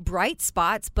some bright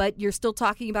spots, but you're still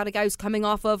talking about a guy who's coming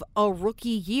off of a rookie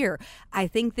year. I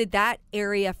think that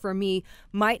area for me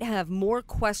might have more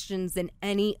questions than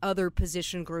any other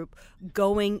position group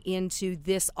going into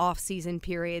this offseason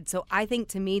period. So I think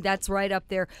to me that's right up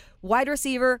there. Wide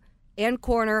receiver and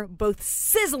corner, both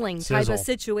sizzling type of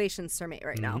situations for me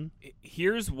right now.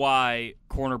 Here's why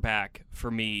cornerback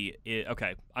for me is,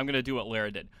 okay, I'm going to do what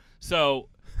Lara did. So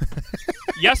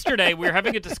yesterday we were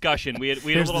having a discussion. We had a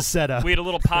little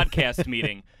podcast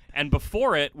meeting, and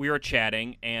before it we were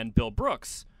chatting, and Bill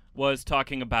Brooks was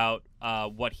talking about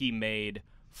what he made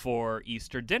for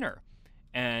Easter dinner,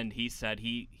 and he said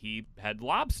he had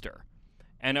lobster.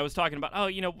 And I was talking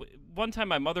about, one time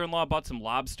my mother-in-law bought some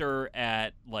lobster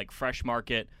at, like, Fresh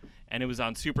Market, and it was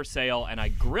on super sale, and I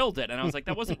grilled it. And I was like,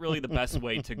 that wasn't really the best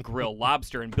way to grill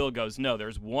lobster. And Bill goes, no,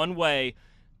 there's one way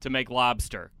to make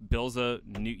lobster. Bill's a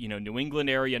New England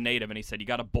area native, and he said, you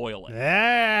got to boil it.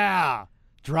 Yeah!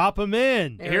 Drop him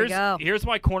in. There we go. Here's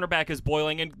why cornerback is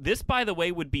boiling. And this, by the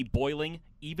way, would be boiling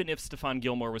even if Stephon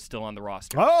Gilmore was still on the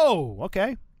roster. Oh,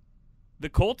 okay. The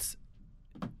Colts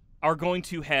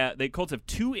the Colts have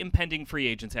two impending free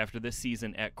agents after this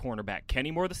season at cornerback, Kenny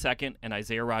Moore II and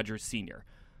Isaiah Rodgers Sr.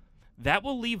 That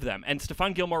will leave them, and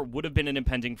Stephon Gilmore would have been an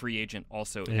impending free agent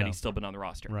also had he still been on the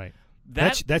roster. Right.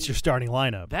 That's your starting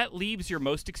lineup. That leaves your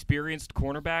most experienced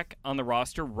cornerback on the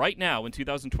roster right now in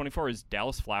 2024 is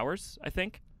Dallas Flowers, I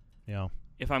think. Yeah.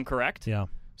 If I'm correct. Yeah.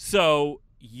 So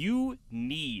you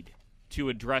need to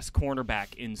address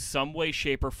cornerback in some way,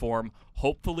 shape, or form,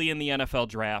 hopefully in the NFL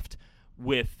draft,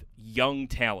 with young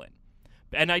talent.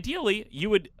 And ideally, you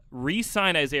would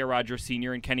re-sign Isaiah Rodgers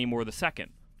Sr. and Kenny Moore II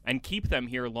and keep them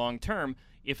here long-term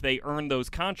if they earn those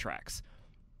contracts.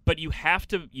 But you have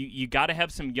to, you got to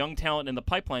have some young talent in the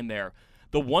pipeline there.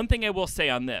 The one thing I will say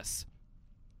on this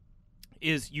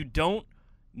is you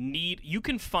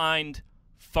can find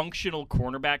functional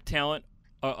cornerback talent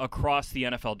across the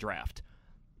NFL draft.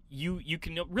 You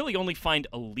can really only find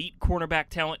elite cornerback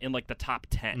talent in like the top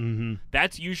 10. Mm-hmm.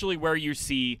 That's usually where you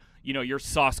see, your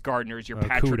Sauce Gardners, your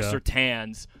Patrick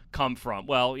Surtains come from.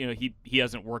 Well, he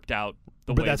hasn't worked out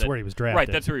the way But that's where he was drafted. Right,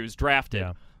 that's where he was drafted.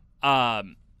 Yeah.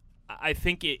 I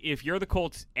think if you're the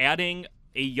Colts, adding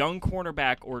a young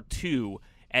cornerback or two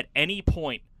at any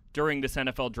point during this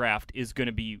NFL draft is going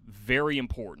to be very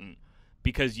important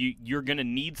because you're going to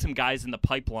need some guys in the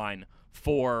pipeline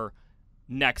for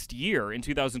next year in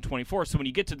 2024. So when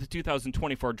you get to the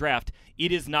 2024 draft,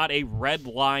 it is not a red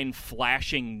line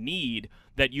flashing need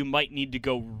that you might need to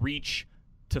go reach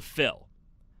to fill.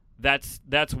 That's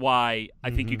why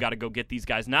I think you got to go get these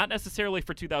guys, not necessarily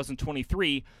for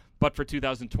 2023, but for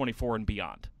 2024 and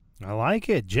beyond. I like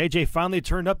it. JJ finally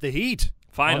turned up the heat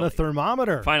on the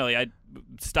thermometer. Finally, I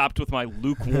stopped with my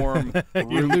lukewarm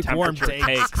room lukewarm temperature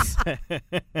takes.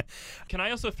 Can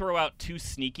I also throw out two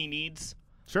sneaky needs?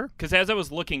 Sure. Because as I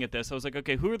was looking at this, I was like,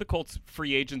 okay, who are the Colts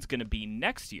free agents going to be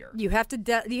next year? You have to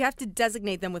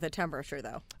designate them with a temperature,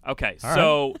 though. Okay,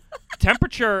 so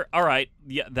temperature, all right,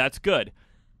 yeah, that's good.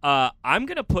 I'm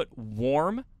going to put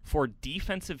warm for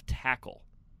defensive tackle.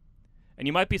 And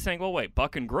you might be saying, well, wait,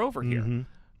 Buck and Grover here. Mm-hmm.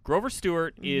 Grover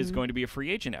Stewart is going to be a free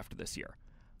agent after this year.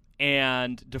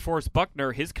 And DeForest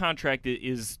Buckner, his contract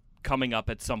is coming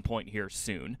up at some point here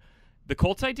soon. The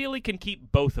Colts ideally can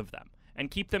keep both of them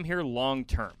and keep them here long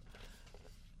term.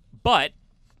 But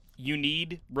you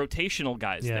need rotational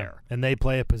guys there. And they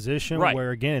play a position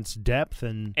where, again, it's depth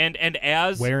and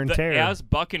as wear and tear. As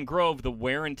Buck and Grove, the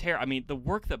wear and tear, I mean, the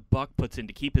work that Buck puts in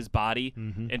to keep his body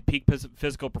and peak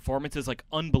physical performance is, like,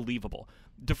 unbelievable.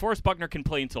 DeForest Buckner can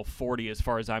play until 40 as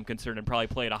far as I'm concerned and probably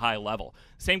play at a high level.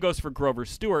 Same goes for Grover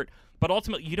Stewart, but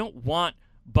ultimately you don't want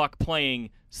Buck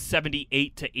playing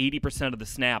 78 to 80% of the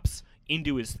snaps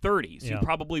into his 30s. You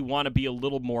probably want to be a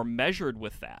little more measured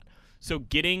with that. So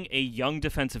getting a young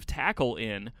defensive tackle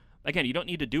in, again, you don't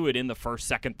need to do it in the first,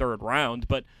 second, third round,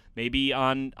 but maybe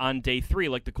on day 3,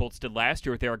 like the Colts did last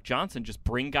year with Eric Johnson, just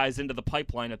bring guys into the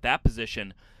pipeline at that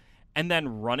position. And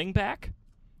then running back.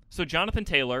 So Jonathan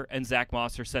Taylor and Zach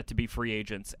Moss are set to be free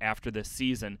agents after this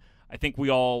season. I think we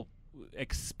all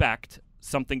expect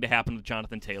something to happen with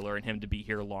Jonathan Taylor and him to be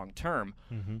here long term.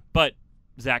 But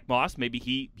Zach Moss, maybe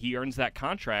he earns that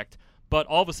contract. But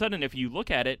all of a sudden, if you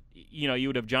look at it, you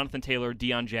would have Jonathan Taylor,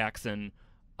 Deion Jackson,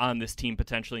 on this team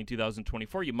potentially in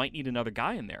 2024, you might need another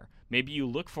guy in there. Maybe you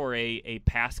look for a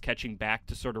pass-catching back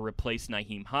to sort of replace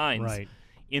Nyheim Hines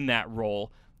in that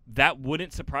role. That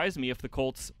wouldn't surprise me if the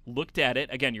Colts looked at it.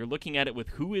 Again, you're looking at it with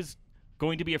who is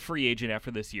going to be a free agent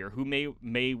after this year, who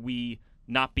may we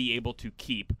not be able to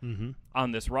keep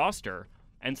on this roster,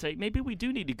 and say maybe we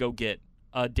do need to go get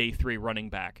a day 3 running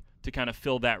back to kind of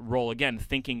fill that role. Again,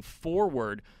 thinking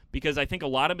forward, because I think a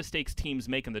lot of mistakes teams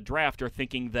make in the draft are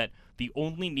thinking that the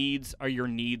only needs are your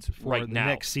needs right now.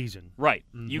 Next season. Right.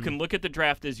 You can look at the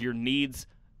draft as your needs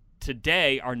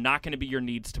today are not going to be your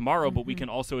needs tomorrow, but we can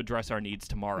also address our needs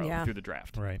tomorrow through the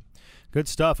draft. Right. Good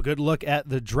stuff. A good look at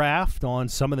the draft on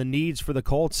some of the needs for the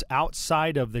Colts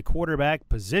outside of the quarterback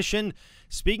position.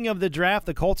 Speaking of the draft,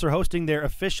 the Colts are hosting their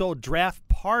official draft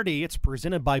party. It's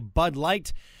presented by Bud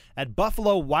Light at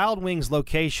Buffalo Wild Wings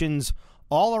locations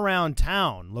all around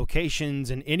town. Locations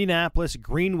in Indianapolis,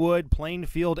 Greenwood,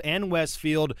 Plainfield, and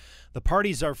Westfield. The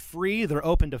parties are free. They're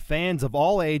open to fans of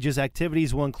all ages.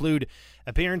 Activities will include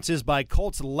appearances by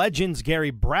Colts legends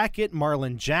Gary Brackett,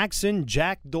 Marlon Jackson,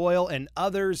 Jack Doyle, and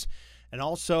others. And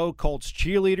also Colts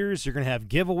cheerleaders. You're going to have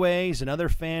giveaways and other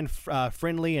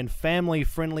fan-friendly and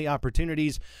family-friendly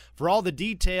opportunities. For all the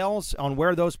details on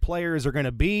where those players are going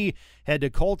to be, head to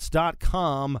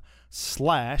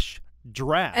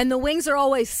Colts.com/draft. And the wings are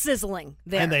always sizzling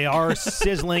there. And they are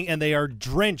sizzling, and they are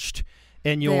drenched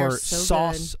in your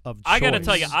sauce of choice. I got to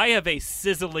tell you, I have a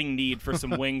sizzling need for some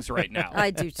wings right now.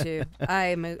 I do too.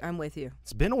 I'm with you.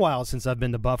 It's been a while since I've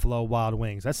been to Buffalo Wild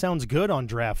Wings. That sounds good on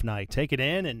draft night. Take it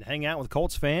in and hang out with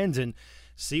Colts fans and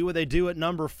see what they do at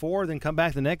number 4, then come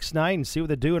back the next night and see what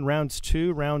they do in rounds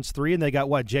 2, rounds 3. And they got,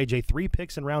 what, JJ, 3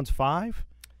 picks in rounds 5?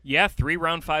 Yeah, 3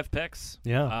 round 5 picks.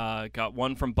 Yeah. Got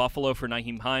one from Buffalo for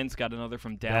Nyheim Hines, got another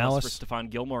from Dallas for Stephon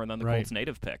Gilmore, and then the Colts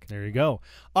native pick. There you go.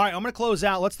 All right, I'm going to close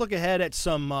out. Let's look ahead at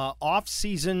some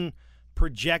off-season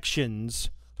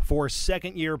projections for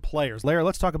second-year players. Larry,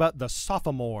 let's talk about the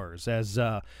sophomores, as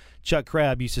Chuck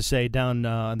Crabb used to say down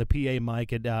on the PA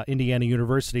mic at Indiana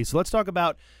University. So let's talk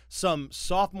about some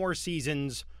sophomore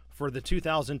seasons for the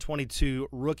 2022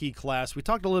 rookie class. We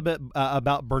talked a little bit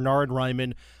about Bernard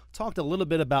Ryman, talked a little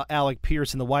bit about Alec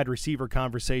Pierce in the wide receiver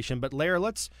conversation, but Larry,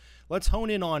 let's hone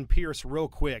in on Pierce real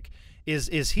quick.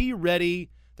 Is he ready?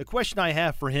 The question I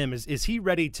have for him is he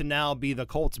ready to now be the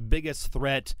Colts' biggest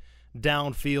threat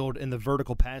downfield in the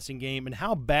vertical passing game? And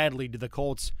how badly do the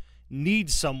Colts need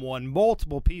someone,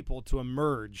 multiple people, to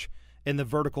emerge in the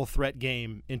vertical threat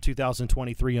game in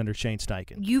 2023 under Shane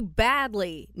Steichen? You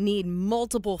badly need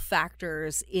multiple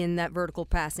factors in that vertical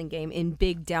passing game in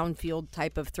big downfield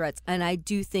type of threats. And I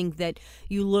do think that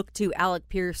you look to Alec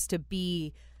Pierce to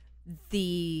be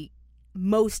the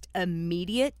most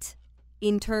immediate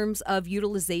in terms of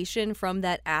utilization from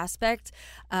that aspect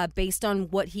based on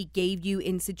what he gave you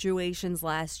in situations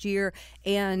last year.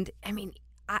 And, I mean,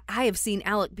 I have seen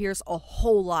Alec Pierce a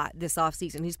whole lot this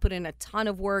offseason. He's put in a ton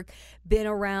of work, been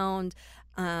around,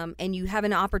 and you have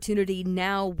an opportunity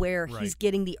now where he's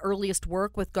getting the earliest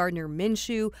work with Gardner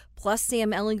Minshew, plus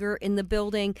Sam Ehlinger in the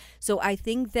building. So I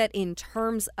think that in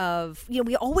terms of,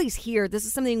 we always hear, this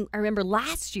is something I remember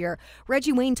last year,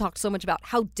 Reggie Wayne talked so much about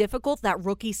how difficult that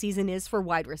rookie season is for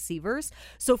wide receivers.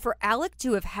 So for Alec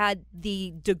to have had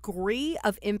the degree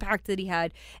of impact that he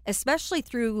had, especially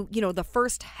through, the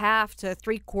first half to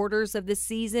 3/4 of the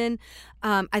season,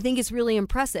 I think is really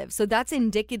impressive. So that's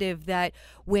indicative that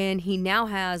when he now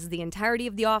has the entirety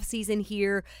of the offseason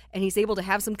here and he's able to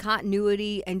have some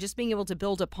continuity and just being able to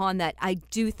build upon that, I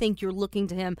do think you're looking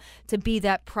to him to be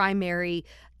that primary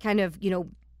kind of,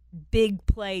 big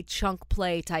play, chunk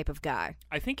play type of guy.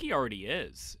 I think he already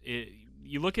is.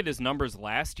 You look at his numbers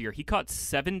last year, he caught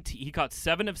 7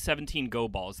 of 17 go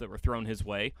balls that were thrown his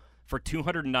way for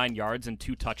 209 yards and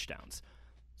 2 touchdowns.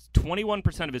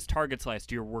 21% of his targets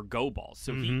last year were go balls.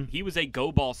 So he was a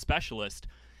go ball specialist.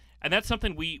 And that's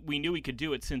something we knew he could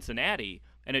do at Cincinnati,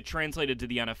 and it translated to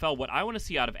the NFL. What I want to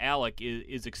see out of Alec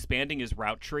is expanding his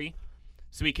route tree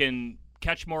so he can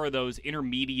catch more of those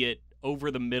intermediate,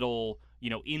 over-the-middle,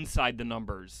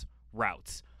 inside-the-numbers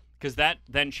routes. Because that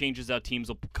then changes how teams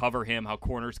will cover him, how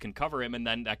corners can cover him, and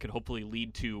then that could hopefully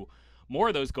lead to more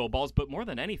of those go balls. But more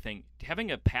than anything,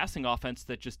 having a passing offense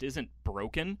that just isn't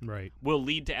broken will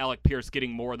lead to Alec Pierce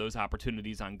getting more of those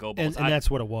opportunities on go balls. And that's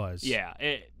what it was. Yeah.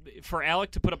 For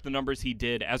Alec to put up the numbers he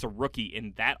did as a rookie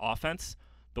in that offense,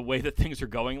 the way that things are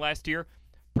going last year,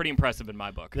 pretty impressive in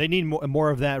my book. They need more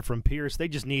of that from Pierce. They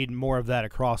just need more of that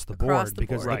across the board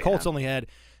because the Colts only had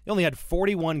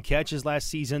 41 catches last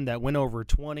season that went over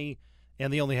 20,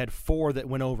 and they only had 4 that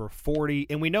went over 40.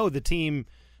 And we know the team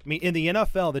 – in the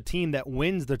NFL, the team that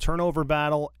wins the turnover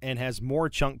battle and has more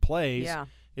chunk plays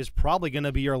is probably going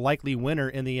to be your likely winner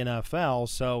in the NFL.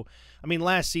 So, I mean,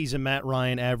 last season, Matt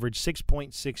Ryan averaged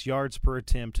 6.6 yards per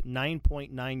attempt,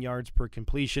 9.9 yards per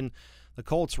completion. The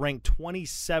Colts ranked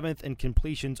 27th in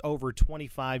completions over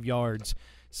 25 yards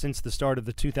since the start of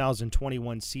the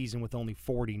 2021 season with only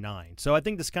 49. So I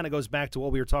think this kind of goes back to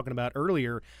what we were talking about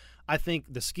earlier. I think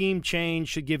the scheme change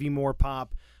should give you more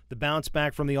pop, the bounce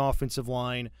back from the offensive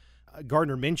line.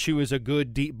 Gardner Minshew is a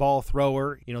good deep ball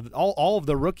thrower. You know, all of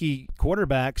the rookie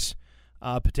quarterbacks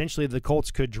potentially the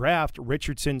Colts could draft,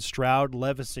 Richardson, Stroud,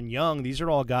 Levis, and Young. These are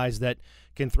all guys that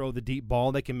can throw the deep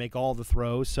ball. They can make all the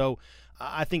throws. So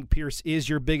I think Pierce is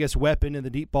your biggest weapon in the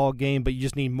deep ball game, but you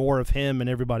just need more of him and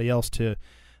everybody else to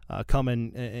come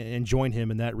and join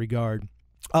him in that regard.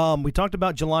 We talked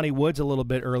about Jelani Woods a little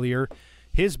bit earlier,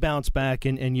 his bounce back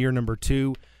in year number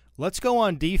 2. Let's go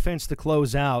on defense to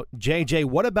close out. JJ,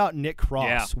 what about Nick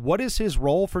Cross? Yeah. What is his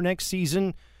role for next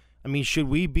season? I mean, should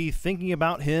we be thinking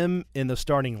about him in the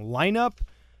starting lineup,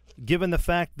 given the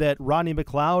fact that Rodney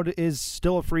McLeod is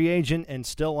still a free agent and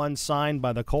still unsigned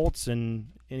by the Colts and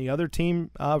any other team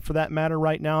for that matter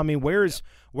right now? I mean, where is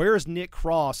Nick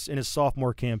Cross in his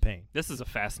sophomore campaign? This is a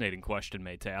fascinating question,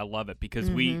 Mate. I love it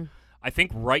because I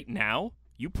think right now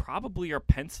you probably are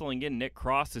penciling in Nick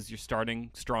Cross as your starting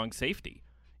strong safety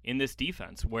in this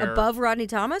defense. Where above Rodney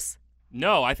Thomas?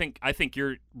 No, I think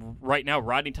you're right now.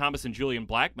 Rodney Thomas and Julian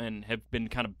Blackmon have been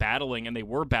kind of battling, and they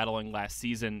were battling last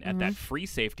season at that free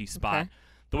safety spot. Okay.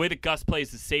 The way that Gus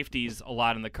plays his safeties a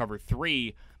lot in the cover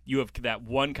 3, you have that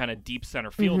one kind of deep center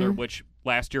fielder, which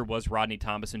last year was Rodney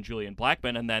Thomas and Julian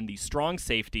Blackmon, and then the strong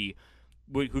safety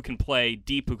who can play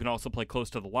deep, who can also play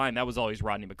close to the line. That was always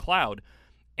Rodney McLeod,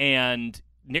 and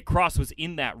Nick Cross was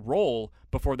in that role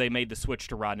before they made the switch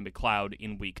to Rodney McLeod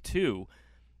in week 2.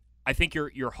 I think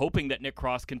you're hoping that Nick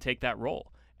Cross can take that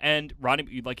role. And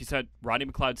Rodney, like you said, Rodney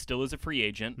McLeod still is a free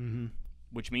agent,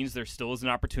 which means there still is an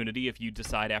opportunity if you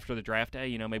decide after the draft,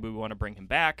 hey, maybe we want to bring him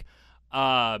back.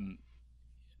 But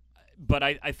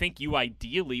I think you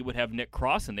ideally would have Nick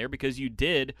Cross in there because you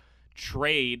did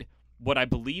trade what I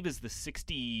believe is the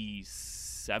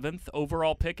 67th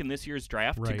overall pick in this year's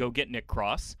draft to go get Nick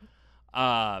Cross,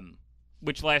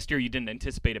 which last year you didn't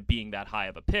anticipate it being that high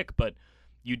of a pick, but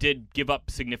you did give up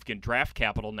significant draft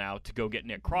capital now to go get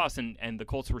Nick Cross, and the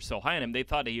Colts were so high on him, they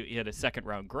thought he had a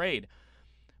second-round grade.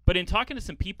 But in talking to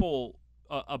some people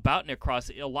about Nick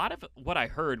Cross, a lot of what I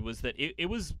heard was that it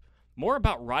was more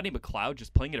about Rodney McLeod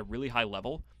just playing at a really high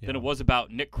level than it was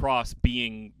about Nick Cross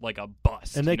being like a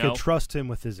bust. And they could trust him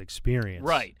with his experience.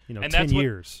 Right. And 10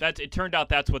 years. It turned out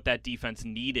that's what that defense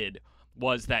needed,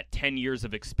 was that 10 years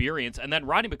of experience. And then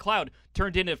Rodney McLeod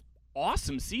turned in an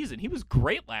awesome season. He was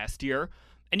great last year,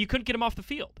 and you couldn't get him off the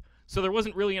field. So there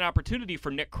wasn't really an opportunity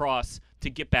for Nick Cross to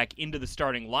get back into the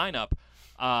starting lineup.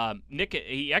 Nick,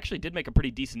 he actually did make a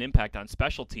pretty decent impact on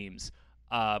special teams,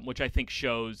 which I think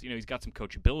shows, he's got some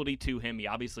coachability to him. He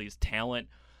obviously has talent,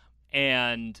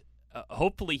 and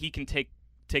hopefully he can take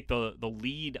the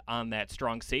lead on that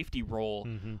strong safety role.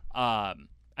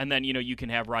 And then, you can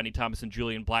have Rodney Thomas and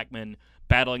Julian Blackmon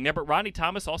battling there. But Rodney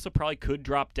Thomas also probably could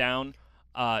drop down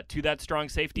to that strong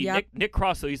safety. Yep. Nick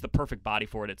Cross, though, he's the perfect body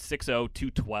for it. At 6'0",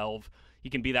 212. He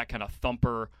can be that kind of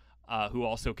thumper who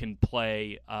also can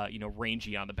play,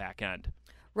 rangy on the back end.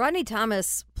 Rodney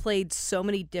Thomas played so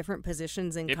many different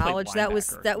positions in college. That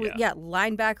was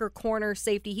linebacker, corner,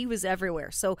 safety. He was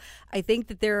everywhere. So I think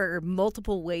that there are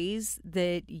multiple ways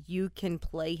that you can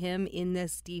play him in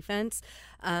this defense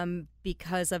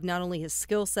because of not only his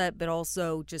skill set but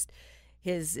also just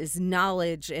his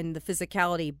knowledge and the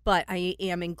physicality. But I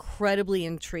am incredibly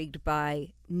intrigued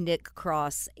by Nick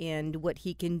Cross and what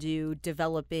he can do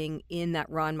developing in that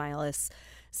Ron Miles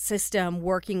system,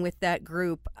 working with that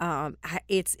group.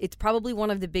 It's probably one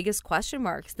of the biggest question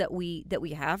marks that we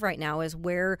have right now is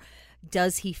where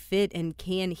does he fit, and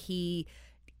can he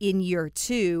in year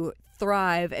 2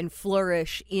 thrive and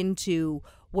flourish into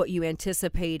what you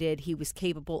anticipated he was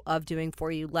capable of doing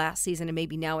for you last season, and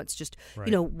maybe now it's just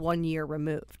 1 year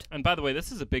removed. And by the way,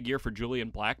 this is a big year for Julian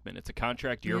Blackmon. It's a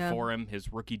contract year for him.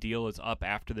 His rookie deal is up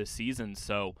after this season,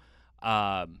 so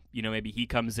maybe he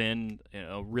comes in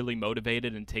really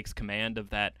motivated and takes command of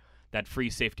that free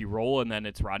safety role, and then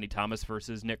it's Rodney Thomas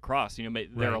versus Nick Cross.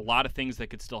 There are a lot of things that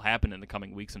could still happen in the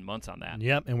coming weeks and months on that.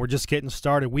 Yep, and we're just getting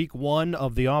started. Week 1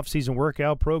 of the off-season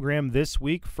workout program this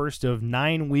week, first of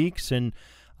 9 weeks, and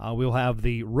we'll have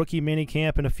the rookie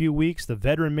minicamp in a few weeks, the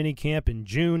veteran minicamp in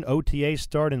June, OTAs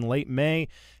start in late May,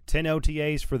 10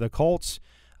 OTAs for the Colts.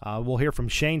 We'll hear from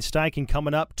Shane Steichen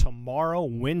coming up tomorrow,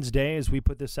 Wednesday, as we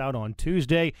put this out on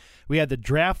Tuesday. We had the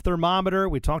draft thermometer.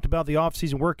 We talked about the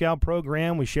offseason workout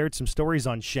program. We shared some stories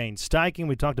on Shane Steichen.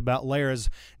 We talked about Lara's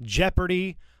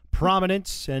Jeopardy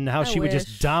prominence and how she would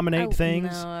just dominate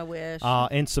things. No, I wish.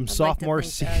 And some sophomore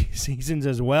seasons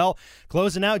as well.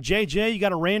 Closing out, JJ, you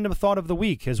got a random thought of the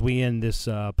week as we end this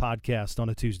podcast on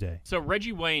a Tuesday. So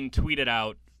Reggie Wayne tweeted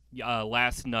out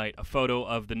last night a photo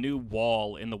of the new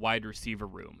wall in the wide receiver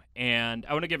room. And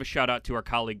I want to give a shout-out to our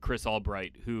colleague Chris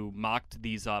Albright, who mocked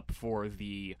these up for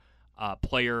the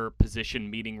player position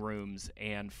meeting rooms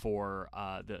and for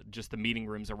the meeting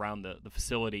rooms around the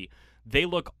facility. They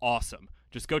look awesome.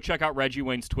 Just go check out Reggie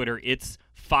Wayne's Twitter. It's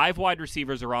 5 wide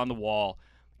receivers are on the wall,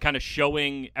 kind of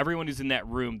showing everyone who's in that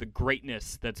room the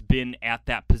greatness that's been at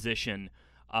that position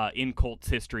in Colts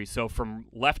history. So from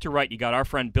left to right, you got our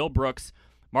friend Bill Brooks,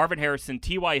 Marvin Harrison,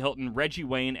 T.Y. Hilton, Reggie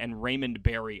Wayne, and Raymond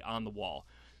Berry on the wall.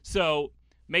 So,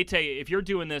 Mate, if you're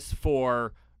doing this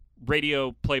for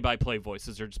radio play-by-play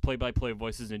voices or just play-by-play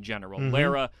voices in general,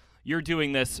 Lara, you're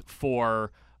doing this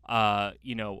for,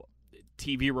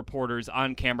 TV reporters,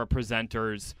 on-camera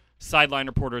presenters, sideline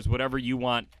reporters, whatever you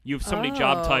want. You have so many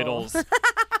job titles.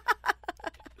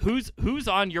 Who's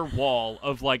on your wall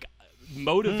of, like,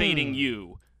 motivating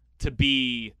you to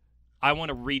be... I want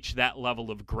to reach that level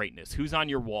of greatness. Who's on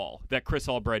your wall that Chris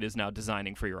Albright is now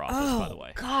designing for your office, by the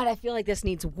way? God, I feel like this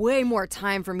needs way more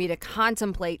time for me to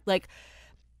contemplate. Like,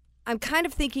 I'm kind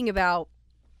of thinking about...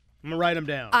 I'm going to write them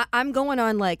down. I'm going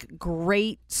on, like,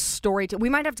 great story. We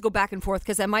might have to go back and forth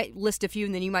because I might list a few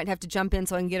and then you might have to jump in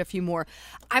so I can get a few more.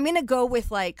 I'm going to go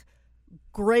with, like,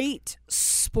 great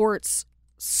sports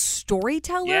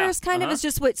storytellers kind of is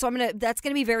just what... So that's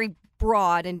going to be very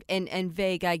broad and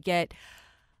vague, I get...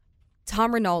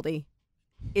 Tom Rinaldi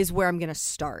is where I'm going to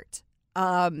start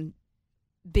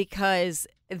because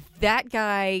that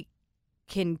guy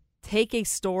can take a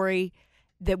story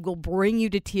that will bring you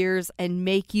to tears and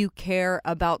make you care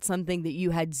about something that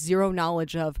you had zero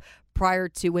knowledge of prior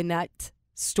to when that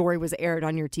story was aired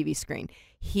on your TV screen.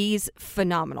 He's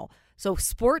phenomenal. So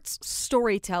sports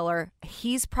storyteller,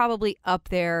 he's probably up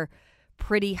there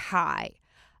pretty high.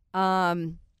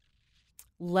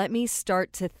 Let me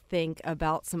start to think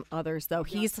about some others, though.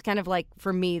 He's kind of like,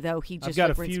 for me, though, he just... I've got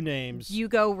a few names. You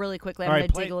go really quickly. I'm going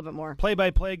to dig a little bit more.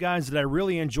 Play-by-play guys that I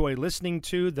really enjoy listening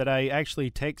to, that I actually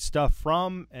take stuff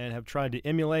from and have tried to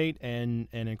emulate and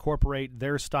incorporate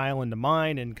their style into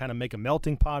mine and kind of make a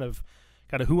melting pot of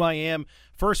kind of who I am.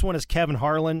 First one is Kevin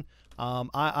Harlan.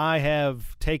 I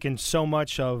have taken so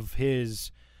much of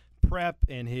his prep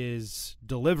and his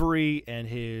delivery and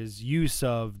his use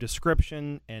of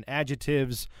description and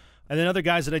adjectives. And then other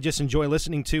guys that I just enjoy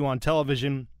listening to on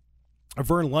television are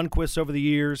Vern Lundquist over the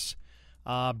years,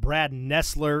 Brad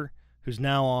Nessler, who's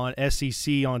now on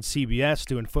SEC on CBS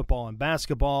doing football and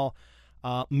basketball,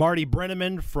 Marty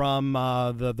Brenneman from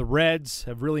the Reds.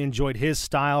 Have really enjoyed his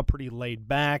style, pretty laid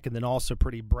back and then also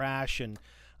pretty brash and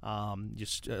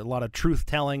just a lot of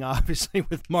truth-telling, obviously,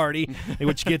 with Marty,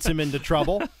 which gets him into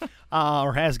trouble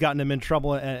or has gotten him in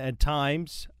trouble at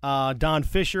times. Don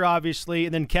Fisher, obviously,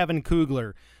 and then Kevin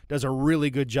Kugler does a really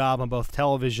good job on both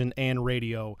television and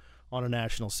radio on a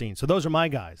national scene. So those are my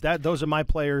guys. Those are my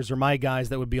players or my guys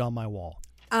that would be on my wall.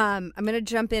 I'm going to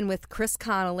jump in with Chris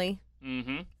Connolly,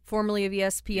 formerly of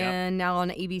ESPN, now on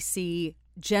ABC.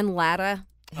 Jen Latta.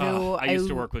 I used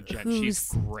to work with Jen. She's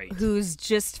great. Who's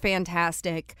just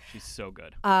fantastic. She's so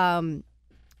good.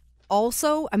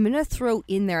 Also, I'm going to throw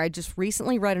in there, I just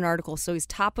recently read an article, so he's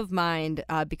top of mind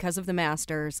because of the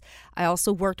Masters. I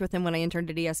also worked with him when I interned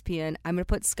at ESPN. I'm going to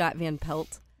put Scott Van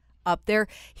Pelt up there.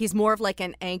 He's more of like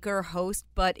an anchor host,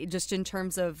 but just in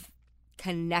terms of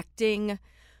connecting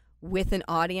with an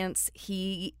audience,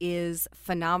 he is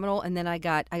phenomenal. And then I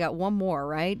got one more,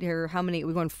 right? Or how many? Are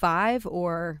we going 5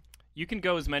 or... You can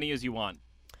go as many as you want.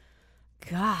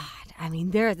 God, I mean,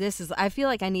 I feel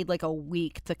like I need like a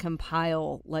week to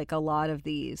compile like a lot of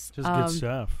these. Just good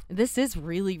stuff. This is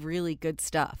really, really good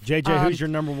stuff. JJ, who's your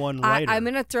number one writer? I'm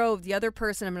going to throw the other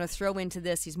person I'm going to throw into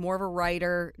this. He's more of a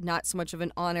writer, not so much of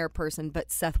an on-air person, but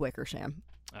Seth Wickersham.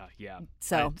 Yeah.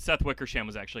 So Seth Wickersham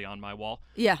was actually on my wall.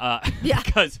 Yeah.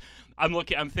 Because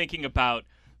I'm thinking about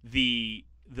the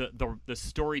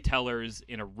storytellers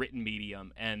in a written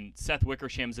medium and Seth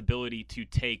Wickersham's ability to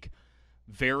take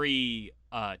very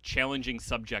challenging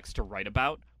subjects to write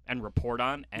about and report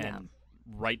on and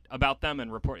write about them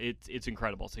and report. It's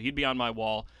incredible. So he'd be on my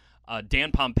wall.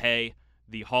 Dan Pompei,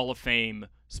 the Hall of Fame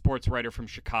sports writer from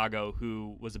Chicago,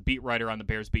 who was a beat writer on the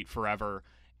Bears beat forever,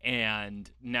 and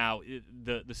now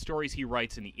the stories he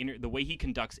writes and the way he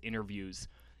conducts interviews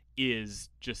is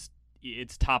just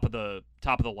it's top of the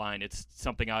line. It's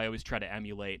something I always try to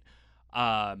emulate.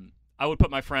 I would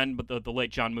put my friend, the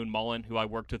late John Moon Mullen, who I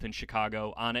worked with in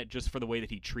Chicago, on it just for the way that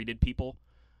he treated people.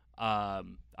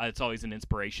 It's always an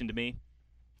inspiration to me.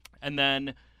 And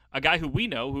then a guy who we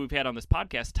know, who we've had on this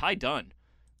podcast, Ty Dunn.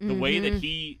 The way that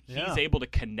he's able to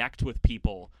connect with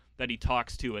people that he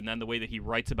talks to, and then the way that he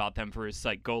writes about them for his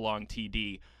site, Go Long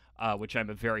TD, which I'm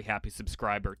a very happy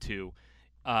subscriber to,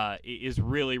 is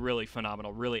really, really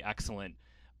phenomenal, really excellent.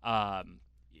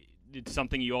 It's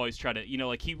something you always try to,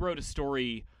 like he wrote a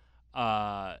story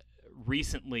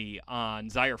recently on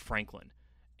Zaire Franklin.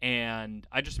 And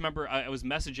I just remember I was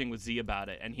messaging with Z about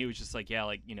it, and he was just like, yeah,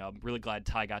 I'm really glad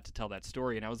Ty got to tell that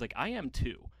story. And I was like, I am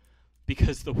too,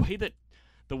 because the way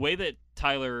that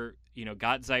Tyler,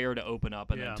 got Zaire to open up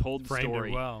and then told the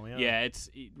story. Well, it's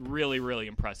really, really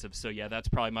impressive. So yeah, that's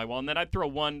probably my wall. And then I'd throw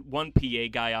one PA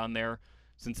guy on there,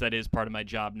 since that is part of my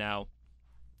job now.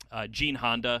 Gene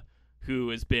Honda, who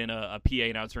has been a PA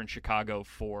announcer in Chicago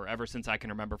ever since I can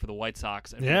remember, for the White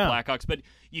Sox and for the Blackhawks. But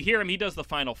you hear him; he does the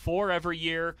Final Four every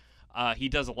year. He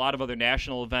does a lot of other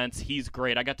national events. He's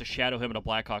great. I got to shadow him at a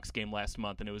Blackhawks game last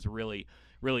month, and it was a really,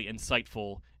 really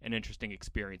insightful and interesting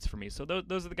experience for me. So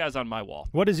those are the guys on my wall.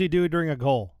 What does he do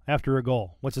after a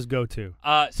goal? What's his go-to?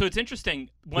 So it's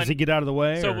interesting. Does he get out of the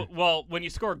way? Well, when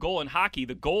you score a goal in hockey,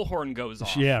 the goal horn goes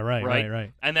off. Yeah,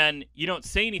 right. And then you don't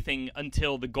say anything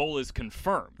until the goal is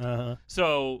confirmed. Uh-huh.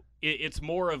 So it's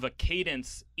more of a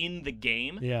cadence in the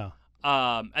game. Yeah.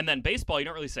 And then baseball, you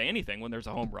don't really say anything when there's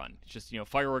a home run. It's just,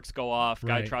 fireworks go off,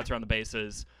 guy trots around the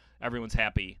bases, everyone's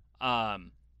happy.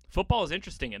 Football is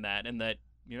interesting in that,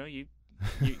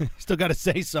 you still got to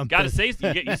say something. Got to say,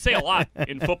 you say a lot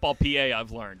in football PA,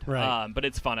 I've learned. Right. But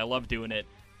it's fun. I love doing it,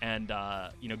 and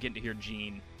getting to hear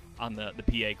Gene on the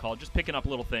PA call, just picking up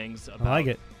little things about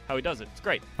how he does it. It's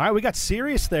great. All right, we got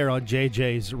serious there on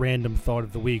JJ's random thought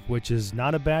of the week, which is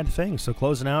not a bad thing. So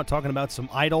closing out, talking about some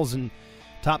idols and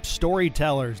top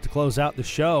storytellers to close out the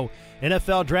show.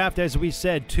 NFL Draft, as we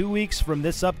said, 2 weeks from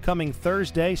this upcoming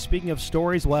Thursday. Speaking of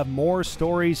stories, we'll have more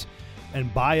stories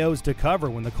and bios to cover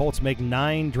when the Colts make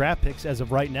 9 draft picks. As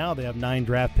of right now, they have 9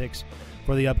 draft picks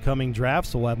for the upcoming draft,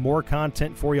 so we'll have more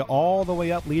content for you all the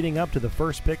way up, leading up to the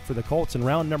first pick for the Colts in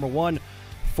round number 1,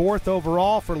 4th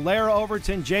overall. For Lara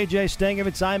Overton, JJ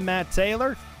Stangovitz, I'm Matt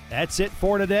Taylor. That's it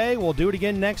for today. We'll do it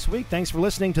again next week. Thanks for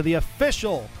listening to the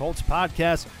official Colts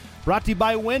podcast, brought to you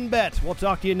by WinBet. We'll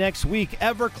talk to you next week,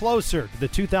 ever closer to the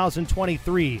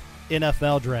 2023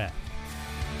 NFL Draft.